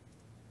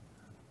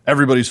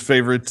 everybody's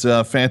favorite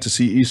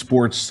fantasy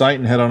esports site,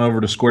 and head on over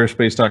to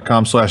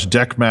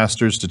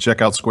squarespace.com/deckmasters to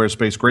check out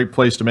Squarespace. Great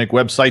place to make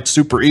websites,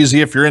 super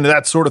easy if you're into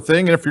that sort of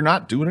thing, and if you're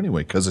not, do it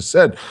anyway. Because I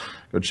said,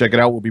 go check it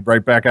out. We'll be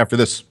right back after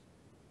this.